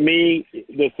to me,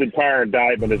 this entire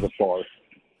indictment is a farce.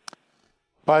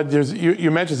 But you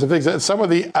mentioned some things. Some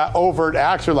of the overt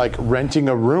acts are like renting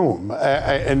a room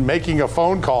and making a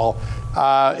phone call.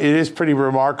 It is pretty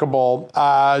remarkable.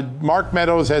 Mark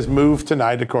Meadows has moved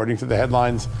tonight, according to the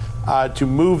headlines, to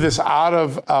move this out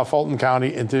of Fulton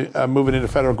County and to move it into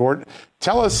federal court.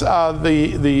 Tell us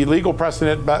the legal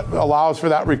precedent that allows for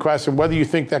that request and whether you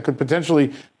think that could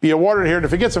potentially be awarded here. And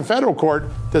if it gets in federal court,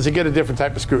 does it get a different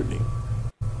type of scrutiny?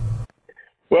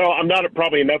 Well, I'm not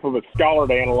probably enough of a scholar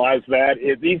to analyze that.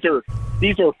 These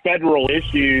are federal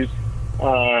issues.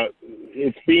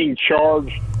 It's being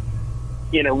charged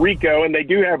in a RICO, and they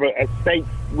do have a state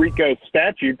RICO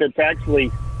statute that's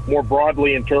actually more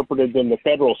broadly interpreted than the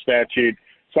federal statute.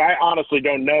 So I honestly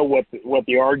don't know what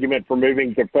the argument for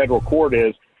moving to federal court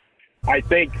is. I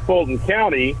think Fulton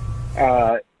County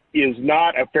is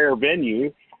not a fair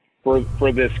venue for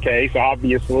this case,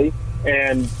 obviously,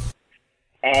 and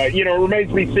it remains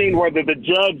to be seen whether the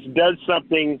judge does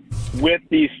something with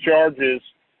these charges.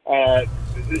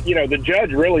 The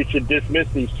judge really should dismiss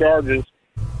these charges,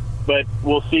 but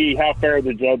we'll see how fair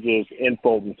the judge is in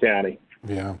Fulton County.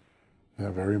 Yeah,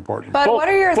 very important. But what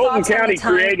are your thoughts Fulton County on the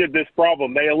time? created this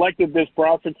problem. They elected this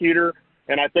prosecutor,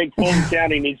 and I think Fulton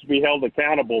County needs to be held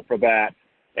accountable for that.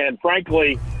 And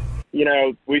frankly,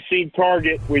 we've seen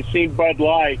Target, we've seen Bud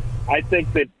Light. I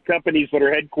think that companies that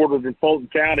are headquartered in Fulton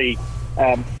County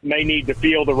may need to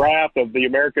feel the wrath of the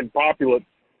American populace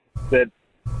that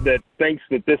thinks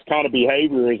that this kind of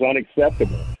behavior is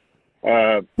unacceptable.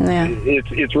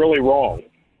 It's really wrong.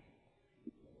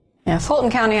 Yeah, Fulton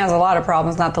County has a lot of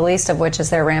problems, not the least of which is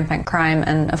their rampant crime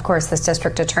and, of course, this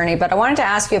district attorney. But I wanted to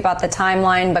ask you about the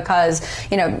timeline because,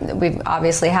 we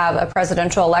obviously have a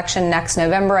presidential election next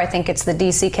November. I think it's the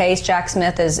D.C. case. Jack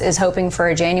Smith is hoping for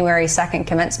a January 2nd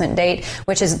commencement date,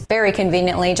 which is very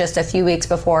conveniently just a few weeks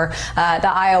before the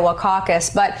Iowa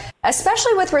caucus. But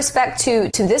especially with respect to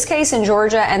this case in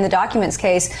Georgia and the documents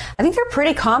case, I think they're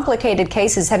pretty complicated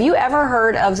cases. Have you ever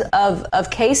heard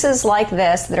of cases like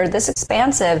this that are this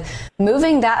expansive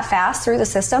moving that fast through the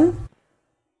system?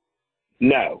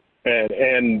 No.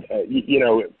 And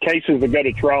cases that go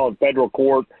to trial in federal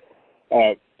court,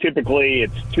 typically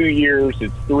it's 2 years,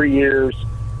 it's 3 years,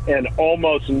 and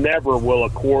almost never will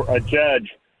a judge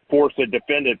force a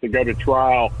defendant to go to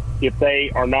trial if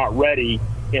they are not ready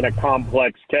in a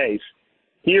complex case.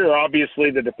 Here,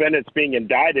 obviously, the defendant's being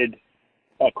indicted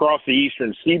across the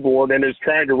eastern seaboard and is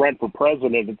trying to run for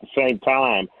president at the same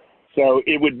time. So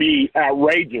it would be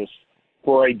outrageous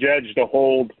for a judge to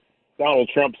hold Donald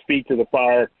Trump's feet to the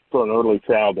fire for an early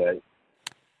trial date.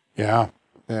 Yeah.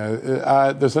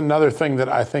 There's another thing that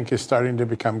I think is starting to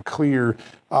become clear.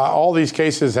 All these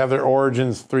cases have their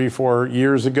origins 3-4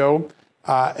 years ago,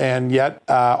 and yet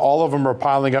all of them are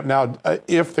piling up now.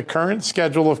 If the current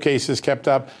schedule of cases kept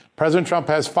up, President Trump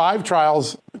has 5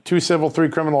 trials, 2 civil, 3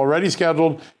 criminal already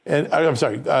scheduled, and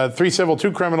 3 civil,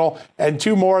 2 criminal, and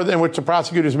 2 more in which the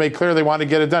prosecutors made clear they want to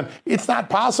get it done. It's not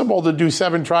possible to do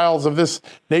 7 trials of this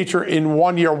nature in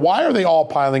 1 year. Why are they all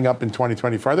piling up in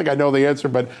 2024? I think I know the answer,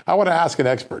 but I want to ask an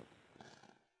expert.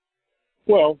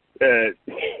 Well, there's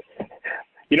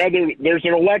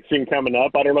an election coming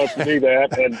up. I don't know if you knew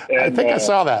that. And I think I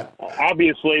saw that.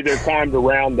 Obviously, there's time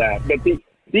around that. But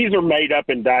these are made-up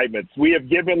indictments. We have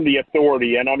given the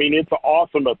authority, and I mean it's an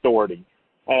awesome authority,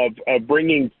 of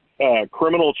bringing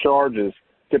criminal charges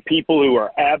to people who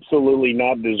are absolutely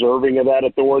not deserving of that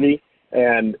authority,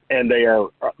 and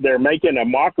they're making a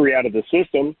mockery out of the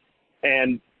system.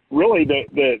 And really,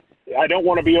 I don't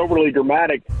want to be overly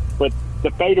dramatic, but the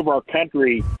fate of our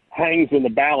country hangs in the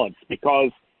balance,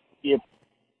 because if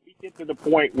we get to the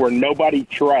point where nobody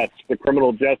trusts the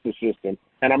criminal justice system,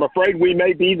 and I'm afraid we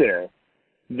may be there,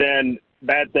 then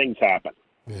bad things happen.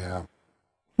 Yeah.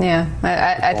 Yeah,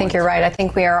 I think you're right. I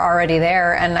think we are already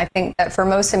there. And I think that for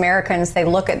most Americans, they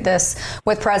look at this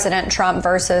with President Trump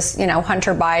versus,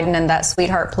 Hunter Biden and that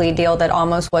sweetheart plea deal that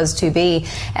almost was to be.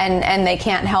 And they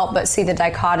can't help but see the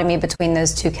dichotomy between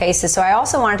those two cases. So I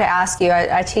also wanted to ask you,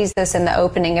 I teased this in the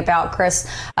opening about Chris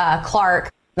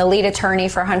Clark, the lead attorney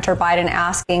for Hunter Biden,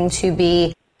 asking to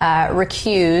be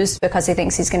recused because he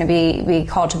thinks he's going to be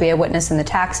called to be a witness in the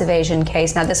tax evasion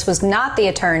case. Now, this was not the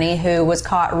attorney who was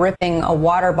caught ripping a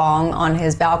water bong on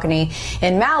his balcony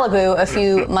in Malibu a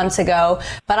few months ago.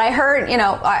 But I heard,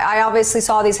 I obviously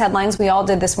saw these headlines. We all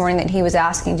did this morning that he was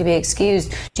asking to be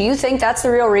excused. Do you think that's the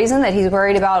real reason, that he's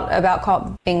worried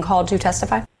about being called to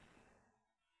testify?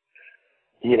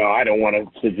 I don't want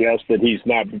to suggest that he's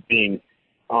not being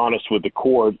honest with the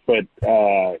court, but,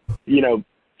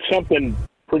 something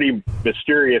pretty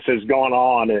mysterious has gone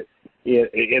on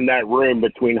in that room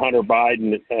between Hunter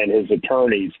Biden and his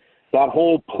attorneys. That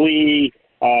whole plea,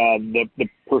 the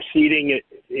proceeding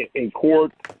in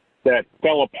court that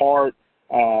fell apart,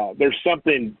 there's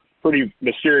something pretty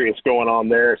mysterious going on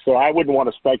there. So I wouldn't want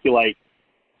to speculate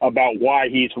about why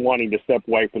he's wanting to step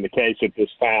away from the case at this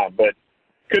time. But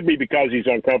could be because he's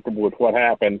uncomfortable with what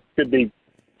happened. Could be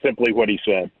simply what he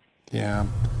said. Yeah.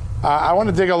 I want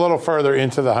to dig a little further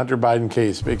into the Hunter Biden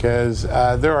case, because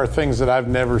there are things that I've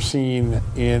never seen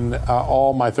in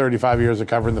all my 35 years of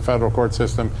covering the federal court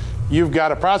system. You've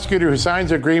got a prosecutor who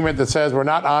signs an agreement that says we're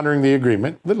not honoring the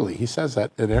agreement. Literally, he says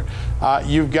that in there.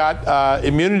 You've got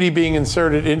immunity being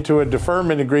inserted into a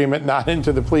deferment agreement, not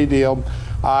into the plea deal.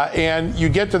 And you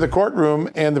get to the courtroom,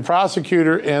 and the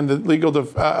prosecutor and the legal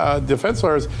defense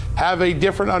lawyers have a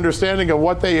different understanding of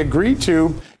what they agreed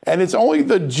to. And it's only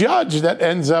the judge that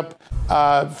ends up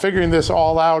figuring this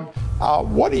all out.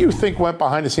 What do you think went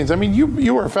behind the scenes? I mean,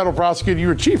 you were a federal prosecutor. You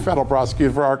were chief federal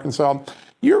prosecutor for Arkansas.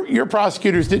 Your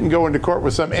prosecutors didn't go into court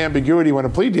with some ambiguity when a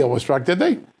plea deal was struck, did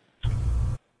they?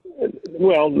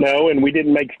 Well, no, and we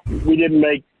didn't make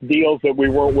deals that we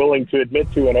weren't willing to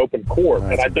admit to in open court,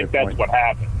 and I think that's what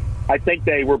happened. I think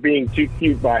they were being too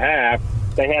cute by half.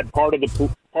 They had part of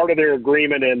their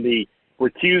agreement in the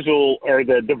recusal or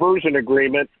the diversion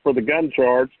agreement for the gun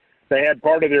charge. They had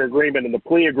part of their agreement in the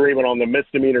plea agreement on the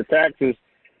misdemeanor taxes.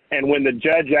 And when the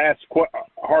judge asked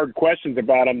hard questions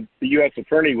about him, the U.S.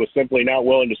 attorney was simply not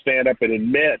willing to stand up and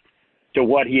admit to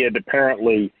what he had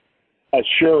apparently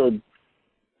assured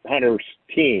Hunter's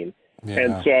team. Yeah.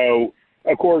 And so,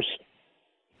 of course,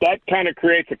 that kind of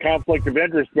creates a conflict of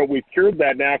interest, but we've cured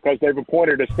that now because they've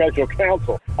appointed a special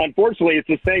counsel. Unfortunately, it's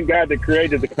the same guy that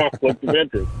created the conflict of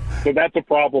interest. So that's a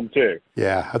problem, too.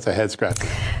 Yeah, that's a head scratcher.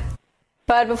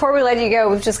 But before we let you go,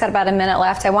 we've just got about a minute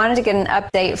left. I wanted to get an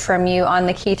update from you on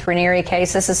the Keith Raniere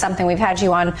case. This is something we've had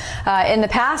you on in the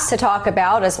past to talk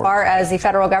about, as far as the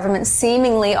federal government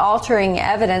seemingly altering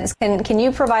evidence. Can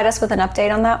you provide us with an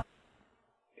update on that?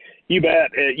 You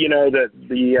bet.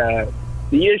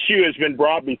 The issue has been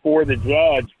brought before the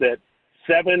judge that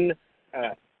 7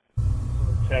 have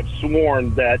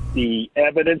sworn that the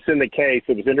evidence in the case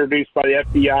that was introduced by the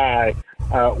FBI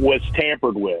was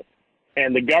tampered with.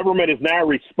 And the government has now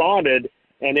responded,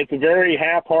 and it's a very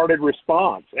half-hearted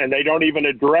response, and they don't even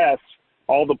address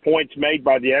all the points made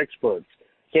by the experts.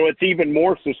 So it's even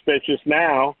more suspicious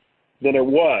now than it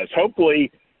was. Hopefully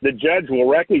the judge will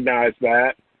recognize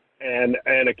that and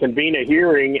convene a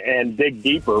hearing and dig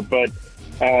deeper, but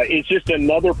it's just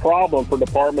another problem for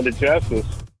Department of Justice.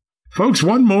 Folks,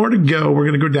 one more to go. We're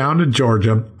going to go down to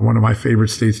Georgia, one of my favorite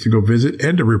states to go visit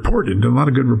and to report in. Done a lot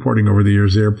of good reporting over the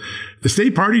years there. The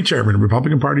state party chairman,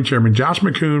 Republican Party chairman, Josh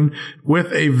McCoon,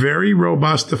 with a very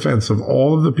robust defense of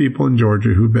all of the people in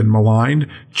Georgia who've been maligned,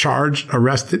 charged,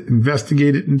 arrested,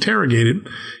 investigated, interrogated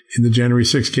in the January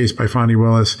 6th case by Fonnie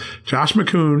Willis. Josh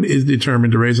McCoon is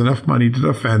determined to raise enough money to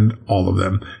defend all of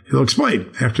them. He'll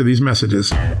explain after these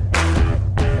messages.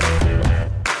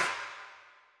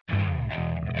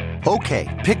 Okay,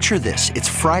 picture this. It's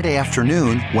Friday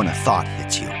afternoon when a thought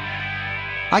hits you.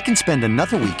 I can spend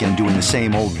another weekend doing the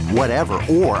same old whatever,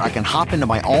 or I can hop into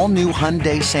my all-new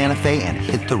Hyundai Santa Fe and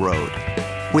hit the road.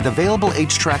 With available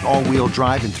H-Track all-wheel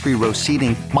drive and 3-row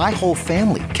seating, my whole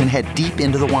family can head deep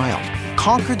into the wild.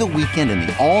 Conquer the weekend in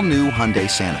the all-new Hyundai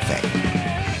Santa Fe.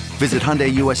 Visit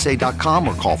HyundaiUSA.com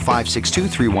or call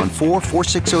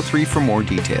 562-314-4603 for more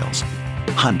details.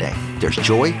 Hyundai, there's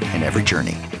joy in every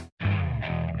journey.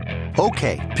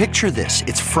 Okay, picture this.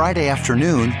 It's Friday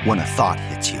afternoon when a thought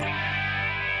hits you.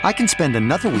 I can spend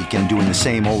another weekend doing the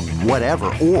same old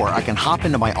whatever, or I can hop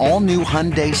into my all-new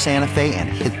Hyundai Santa Fe and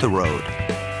hit the road.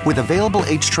 With available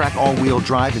H-Track all-wheel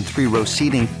drive and 3-row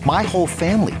seating, my whole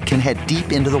family can head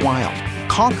deep into the wild.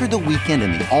 Conquer the weekend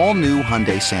in the all-new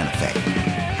Hyundai Santa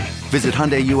Fe. Visit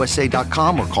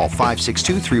HyundaiUSA.com or call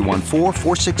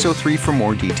 562-314-4603 for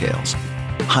more details.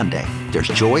 Hyundai, there's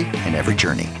joy in every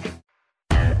journey.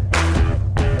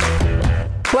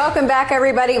 Welcome back,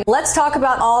 everybody. Let's talk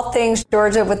about all things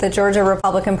Georgia with the Georgia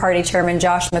Republican Party Chairman,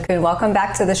 Josh McCoon. Welcome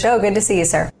back to the show. Good to see you,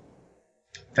 sir.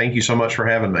 Thank you so much for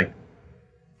having me.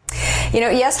 You know,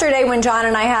 yesterday when John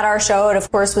and I had our show, it,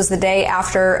 of course, was the day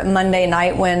after Monday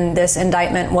night when this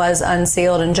indictment was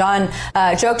unsealed. And John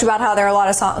joked about how there are a lot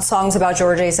of songs about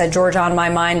Georgia. He said, Georgia on my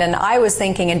mind. And I was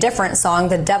thinking a different song,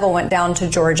 The Devil Went Down to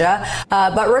Georgia.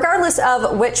 But regardless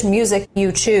of which music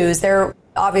you choose,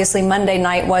 obviously, Monday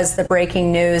night was the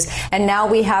breaking news. And now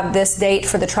we have this date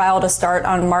for the trial to start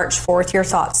on March 4th. Your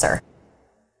thoughts, sir?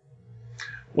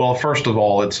 Well, first of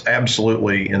all, it's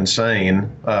absolutely insane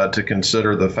to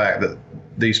consider the fact that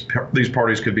these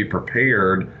parties could be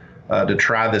prepared to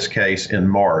try this case in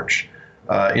March.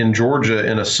 In Georgia,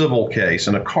 in a civil case,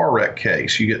 in a car wreck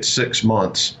case, you get 6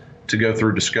 months to go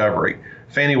through discovery.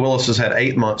 Fani Willis has had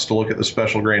 8 months to look at the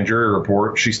special grand jury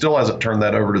report. She still hasn't turned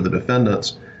that over to the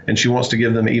defendants, and she wants to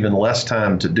give them even less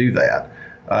time to do that.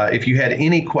 If you had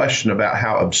any question about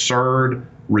how absurd,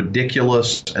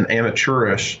 ridiculous, and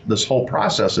amateurish this whole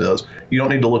process is, you don't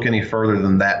need to look any further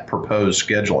than that proposed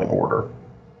scheduling order.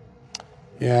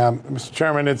 Yeah, Mr.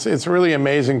 Chairman, it's really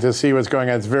amazing to see what's going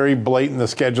on. It's very blatant, the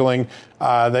scheduling.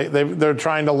 They're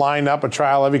trying to line up a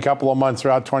trial every couple of months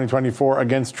throughout 2024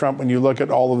 against Trump when you look at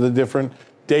all of the different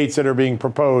dates that are being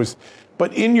proposed.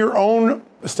 But in your own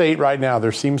state right now,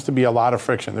 there seems to be a lot of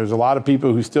friction. There's a lot of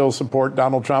people who still support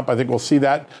Donald Trump. I think we'll see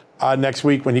that next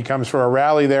week when he comes for a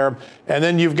rally there. And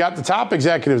then you've got the top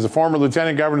executives, the former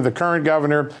lieutenant governor, the current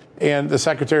governor, and the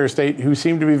secretary of state, who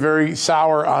seem to be very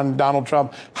sour on Donald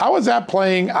Trump. How is that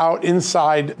playing out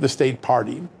inside the state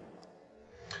party?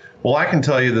 Well, I can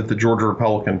tell you that the Georgia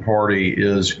Republican Party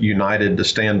is united to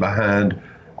stand behind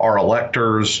our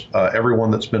electors,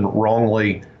 everyone that's been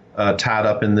wrongly tied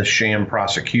up in this sham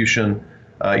prosecution.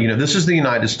 This is the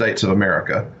United States of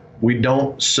America. We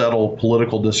don't settle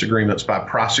political disagreements by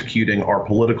prosecuting our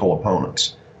political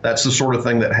opponents. That's the sort of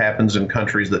thing that happens in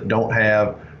countries that don't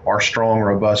have our strong,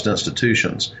 robust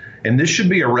institutions. And this should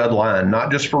be a red line,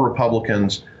 not just for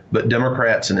Republicans, but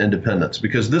Democrats and independents,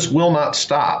 because this will not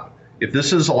stop. If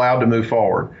this is allowed to move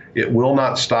forward, it will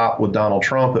not stop with Donald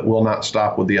Trump. It will not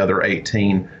stop with the other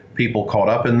 18 people caught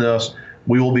up in this.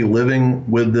 We will be living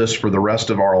with this for the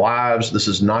rest of our lives. This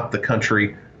is not the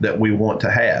country that we want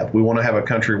to have. We want to have a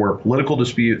country where political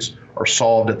disputes are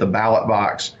solved at the ballot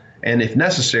box and, if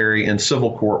necessary, in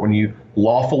civil court when you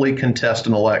lawfully contest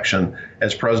an election,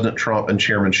 as President Trump and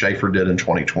Chairman Schaefer did in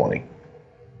 2020.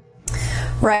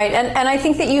 Right. And I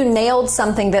think that you nailed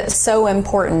something that's so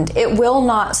important. It will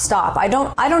not stop. I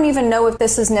don't even know if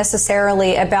this is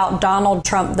necessarily about Donald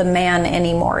Trump, the man,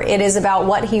 anymore. It is about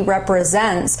what he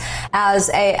represents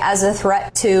as a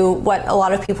threat to what a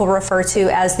lot of people refer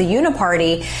to as the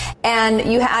uniparty.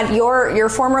 And you had your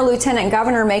former lieutenant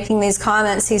governor making these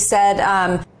comments. He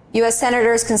said, U.S.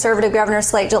 senators, conservative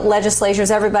governors, legislatures,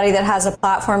 everybody that has a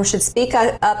platform should speak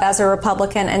up as a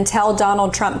Republican and tell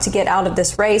Donald Trump to get out of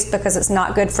this race because it's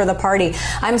not good for the party.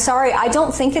 I'm sorry, I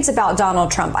don't think it's about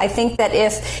Donald Trump. I think that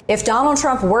if Donald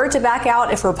Trump were to back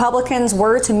out, if Republicans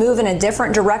were to move in a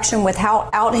different direction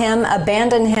without him,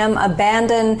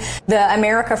 abandon the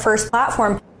America First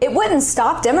platform, it wouldn't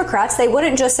stop Democrats. They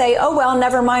wouldn't just say, oh, well,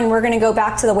 never mind, we're going to go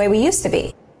back to the way we used to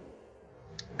be.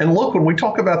 And look, when we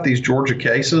talk about these Georgia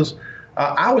cases,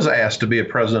 I was asked to be a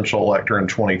presidential elector in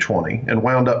 2020 and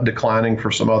wound up declining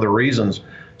for some other reasons.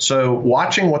 So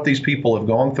watching what these people have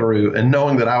gone through and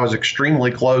knowing that I was extremely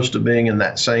close to being in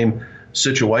that same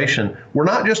situation, we're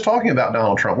not just talking about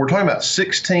Donald Trump. We're talking about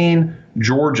 16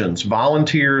 Georgians,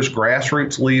 volunteers,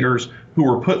 grassroots leaders who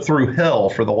were put through hell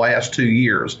for the last 2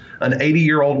 years. An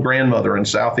 80-year-old grandmother in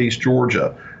Southeast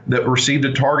Georgia that received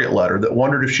a target letter that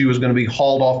wondered if she was going to be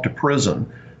hauled off to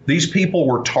prison. These people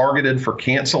were targeted for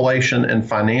cancellation and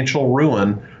financial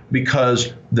ruin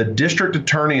because the district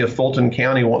attorney of Fulton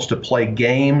County wants to play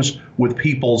games with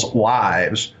people's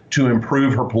lives to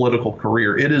improve her political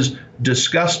career. It is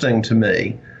disgusting to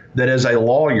me that as a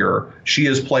lawyer, she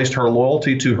has placed her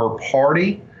loyalty to her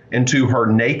party and to her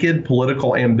naked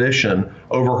political ambition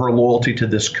over her loyalty to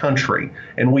this country.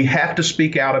 And we have to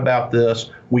speak out about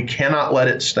this. We cannot let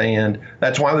it stand.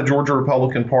 That's why the Georgia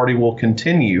Republican Party will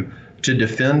continue to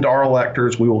defend our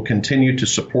electors. We will continue to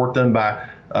support them by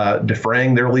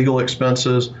defraying their legal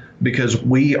expenses, because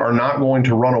we are not going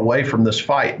to run away from this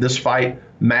fight. This fight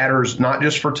matters not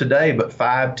just for today, but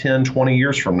 5, 10, 20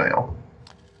 years from now.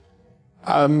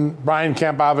 Brian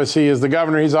Kemp obviously is the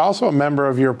governor. He's also a member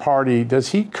of your party.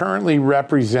 Does he currently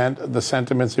represent the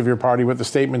sentiments of your party with the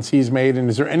statements he's made? And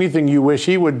is there anything you wish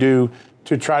he would do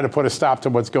to try to put a stop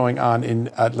to what's going on in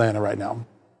Atlanta right now?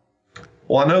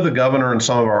 Well, I know the governor and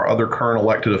some of our other current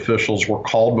elected officials were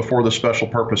called before the special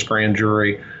purpose grand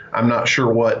jury. I'm not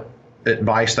sure what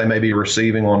advice they may be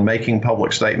receiving on making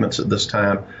public statements at this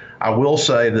time. I will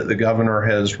say that the governor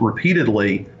has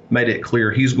repeatedly made it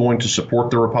clear he's going to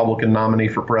support the Republican nominee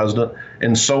for president,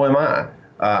 and so am I.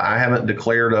 I haven't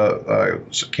declared a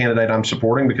candidate I'm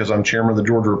supporting because I'm chairman of the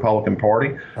Georgia Republican Party.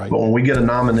 Right. But when we get a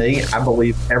nominee, I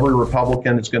believe every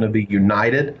Republican is going to be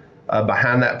united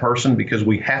behind that person, because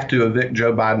we have to evict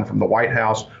Joe Biden from the White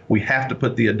House. We have to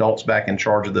put the adults back in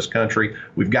charge of this country.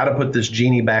 We've got to put this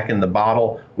genie back in the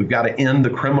bottle. We've got to end the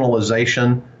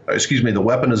weaponization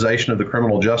of the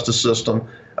criminal justice system.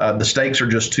 The stakes are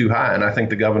just too high, and I think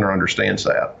the governor understands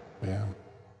that. Yeah.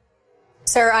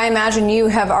 Sir, I imagine you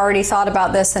have already thought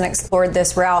about this and explored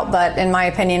this route, but in my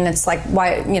opinion, it's like,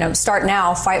 why, start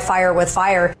now, fight fire with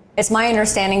fire. It's my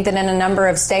understanding that in a number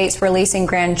of states, releasing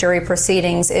grand jury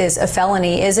proceedings is a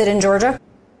felony. Is it in Georgia?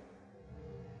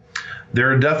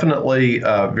 There are definitely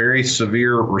very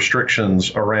severe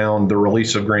restrictions around the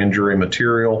release of grand jury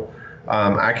material.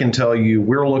 I can tell you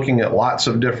we're looking at lots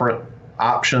of different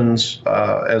options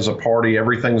as a party.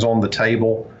 Everything's on the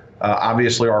table.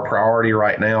 Obviously, our priority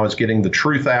right now is getting the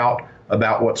truth out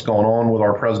about what's going on with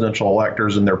our presidential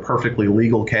electors and their perfectly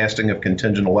legal casting of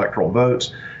contingent electoral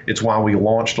votes. It's why we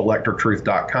launched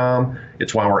electortruth.com.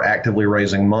 It's why we're actively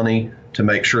raising money to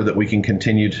make sure that we can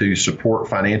continue to support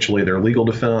financially their legal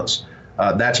defense.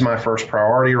 That's my first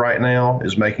priority right now,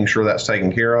 is making sure that's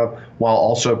taken care of, while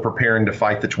also preparing to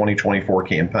fight the 2024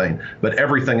 campaign. But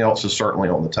everything else is certainly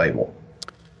on the table.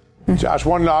 Josh,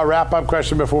 one wrap-up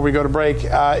question before we go to break.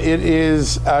 It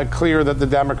is clear that the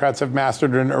Democrats have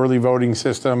mastered an early voting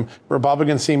system.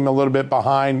 Republicans seem a little bit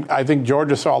behind. I think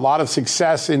Georgia saw a lot of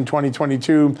success in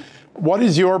 2022. What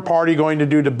is your party going to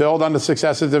do to build on the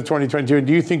successes of 2022?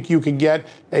 Do you think you can get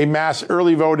a mass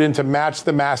early vote in to match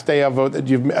the mass day of vote that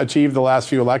you've achieved the last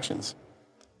few elections?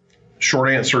 Short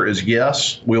answer is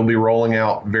yes. We'll be rolling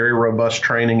out very robust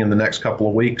training in the next couple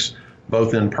of weeks,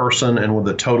 both in person and with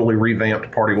a totally revamped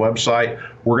party website.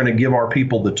 We're going to give our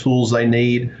people the tools they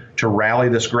need to rally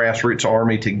this grassroots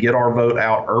army to get our vote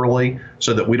out early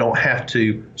so that we don't have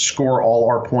to score all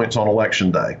our points on election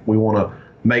day. We want to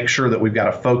make sure that we've got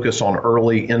to focus on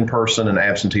early in-person and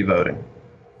absentee voting.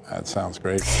 That sounds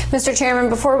great. Mr. Chairman,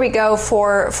 before we go,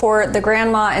 for the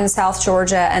grandma in South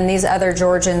Georgia and these other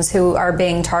Georgians who are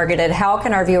being targeted, how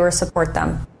can our viewers support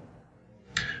them?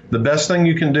 The best thing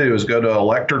you can do is go to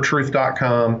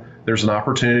electortruth.com. There's an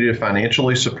opportunity to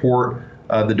financially support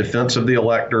the defense of the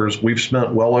electors. We've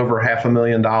spent well over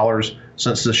 $500,000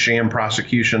 since the sham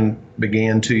prosecution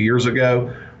began 2 years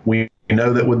ago. We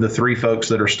know that with the 3 folks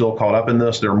that are still caught up in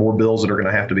this, there are more bills that are going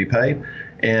to have to be paid.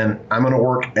 And I'm going to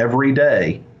work every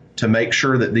day to make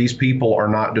sure that these people are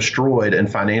not destroyed and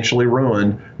financially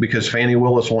ruined because Fani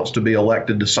Willis wants to be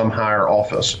elected to some higher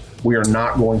office. We are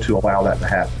not going to allow that to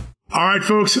happen. All right,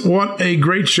 folks, what a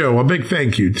great show. A big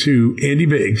thank you to Andy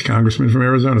Biggs, Congressman from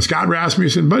Arizona, Scott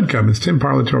Rasmussen, Bud Cummins, Tim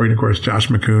Parlatore, and, of course, Josh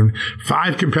McCoon.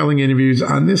 5 compelling interviews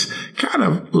on this kind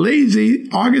of lazy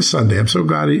August Sunday. I'm so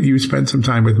glad you spent some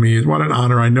time with me. What an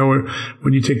honor. I know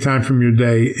when you take time from your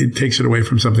day, it takes it away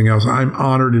from something else. I'm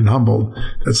honored and humbled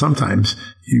that sometimes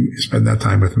you spend that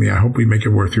time with me. I hope we make it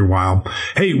worth your while.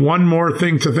 Hey, one more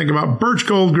thing to think about. Birch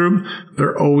Gold Group,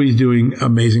 they're always doing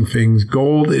amazing things.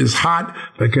 Gold is hot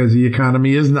because the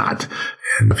economy is not.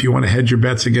 And if you want to hedge your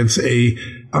bets against a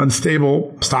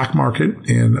unstable stock market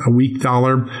and a weak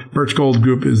dollar, Birch Gold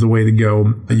Group is the way to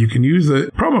go. You can use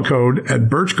the promo code at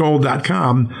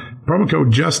birchgold.com. Promo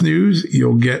code JustNews.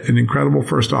 You'll get an incredible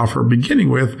first offer, beginning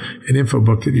with an info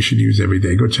book that you should use every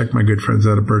day. Go check my good friends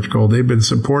out at Birch Gold. They've been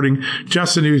supporting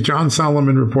Just the News, John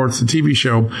Solomon Reports, the TV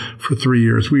show, for 3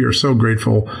 years. We are so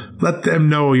grateful. Let them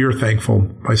know you're thankful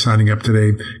by signing up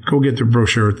today. Go get their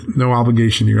brochure. No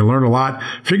obligation. You're going to learn a lot.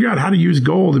 Figure out how to use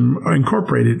gold and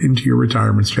incorporate it into your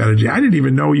retirement strategy. I didn't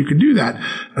even know you could do that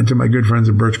until my good friends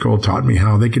at Birch Gold taught me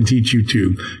how. They can teach you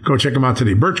too. Go check them out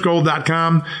today.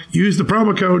 birchgold.com. Use the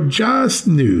promo code Just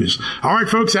News. All right,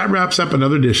 folks, that wraps up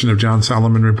another edition of John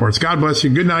Solomon Reports. God bless you.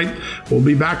 Good night. We'll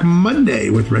be back Monday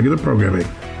with regular programming.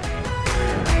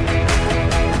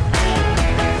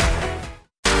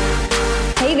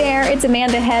 it's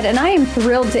Amanda Head, and I am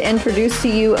thrilled to introduce to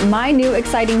you my new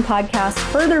exciting podcast,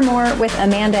 Furthermore with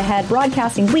Amanda Head,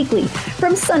 broadcasting weekly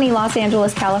from sunny Los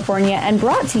Angeles, California, and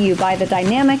brought to you by the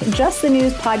dynamic Just the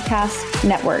News Podcast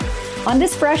Network. On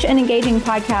this fresh and engaging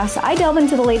podcast, I delve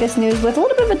into the latest news with a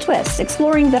little bit of a twist,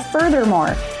 exploring the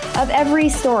furthermore of every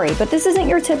story. But this isn't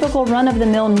your typical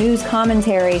run-of-the-mill news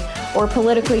commentary or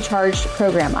politically charged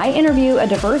program. I interview a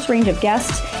diverse range of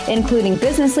guests, including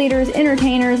business leaders,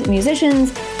 entertainers,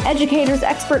 musicians, educators,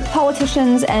 experts,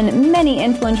 politicians, and many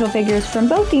influential figures from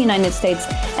both the United States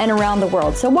and around the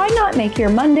world. So why not make your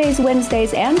Mondays,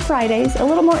 Wednesdays, and Fridays a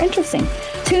little more interesting?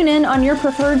 Tune in on your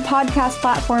preferred podcast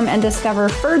platform and discover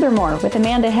Furthermore with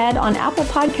Amanda Head on Apple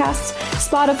Podcasts,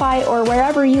 Spotify, or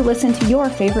wherever you listen to your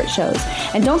favorite shows.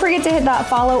 And don't forget to hit that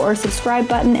follow or subscribe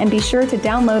button and be sure to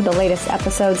download the latest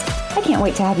episodes. I can't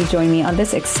wait to have you join me on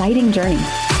this exciting journey.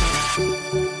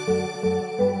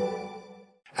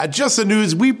 At Just the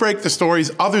News, we break the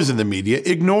stories others in the media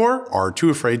ignore or are too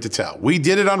afraid to tell. We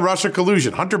did it on Russia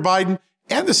collusion, Hunter Biden,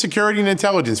 and the security and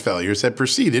intelligence failures that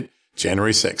preceded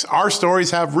January 6th. Our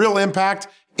stories have real impact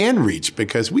and reach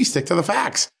because we stick to the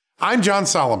facts. I'm John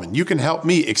Solomon. You can help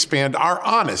me expand our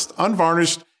honest,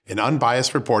 unvarnished, and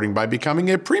unbiased reporting by becoming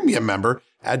a premium member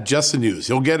at Just the News.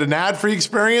 You'll get an ad-free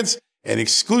experience and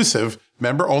exclusive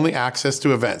member-only access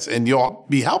to events, and you'll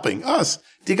be helping us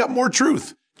dig up more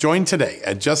truth. Join today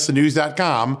at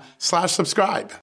justthenews.com/subscribe.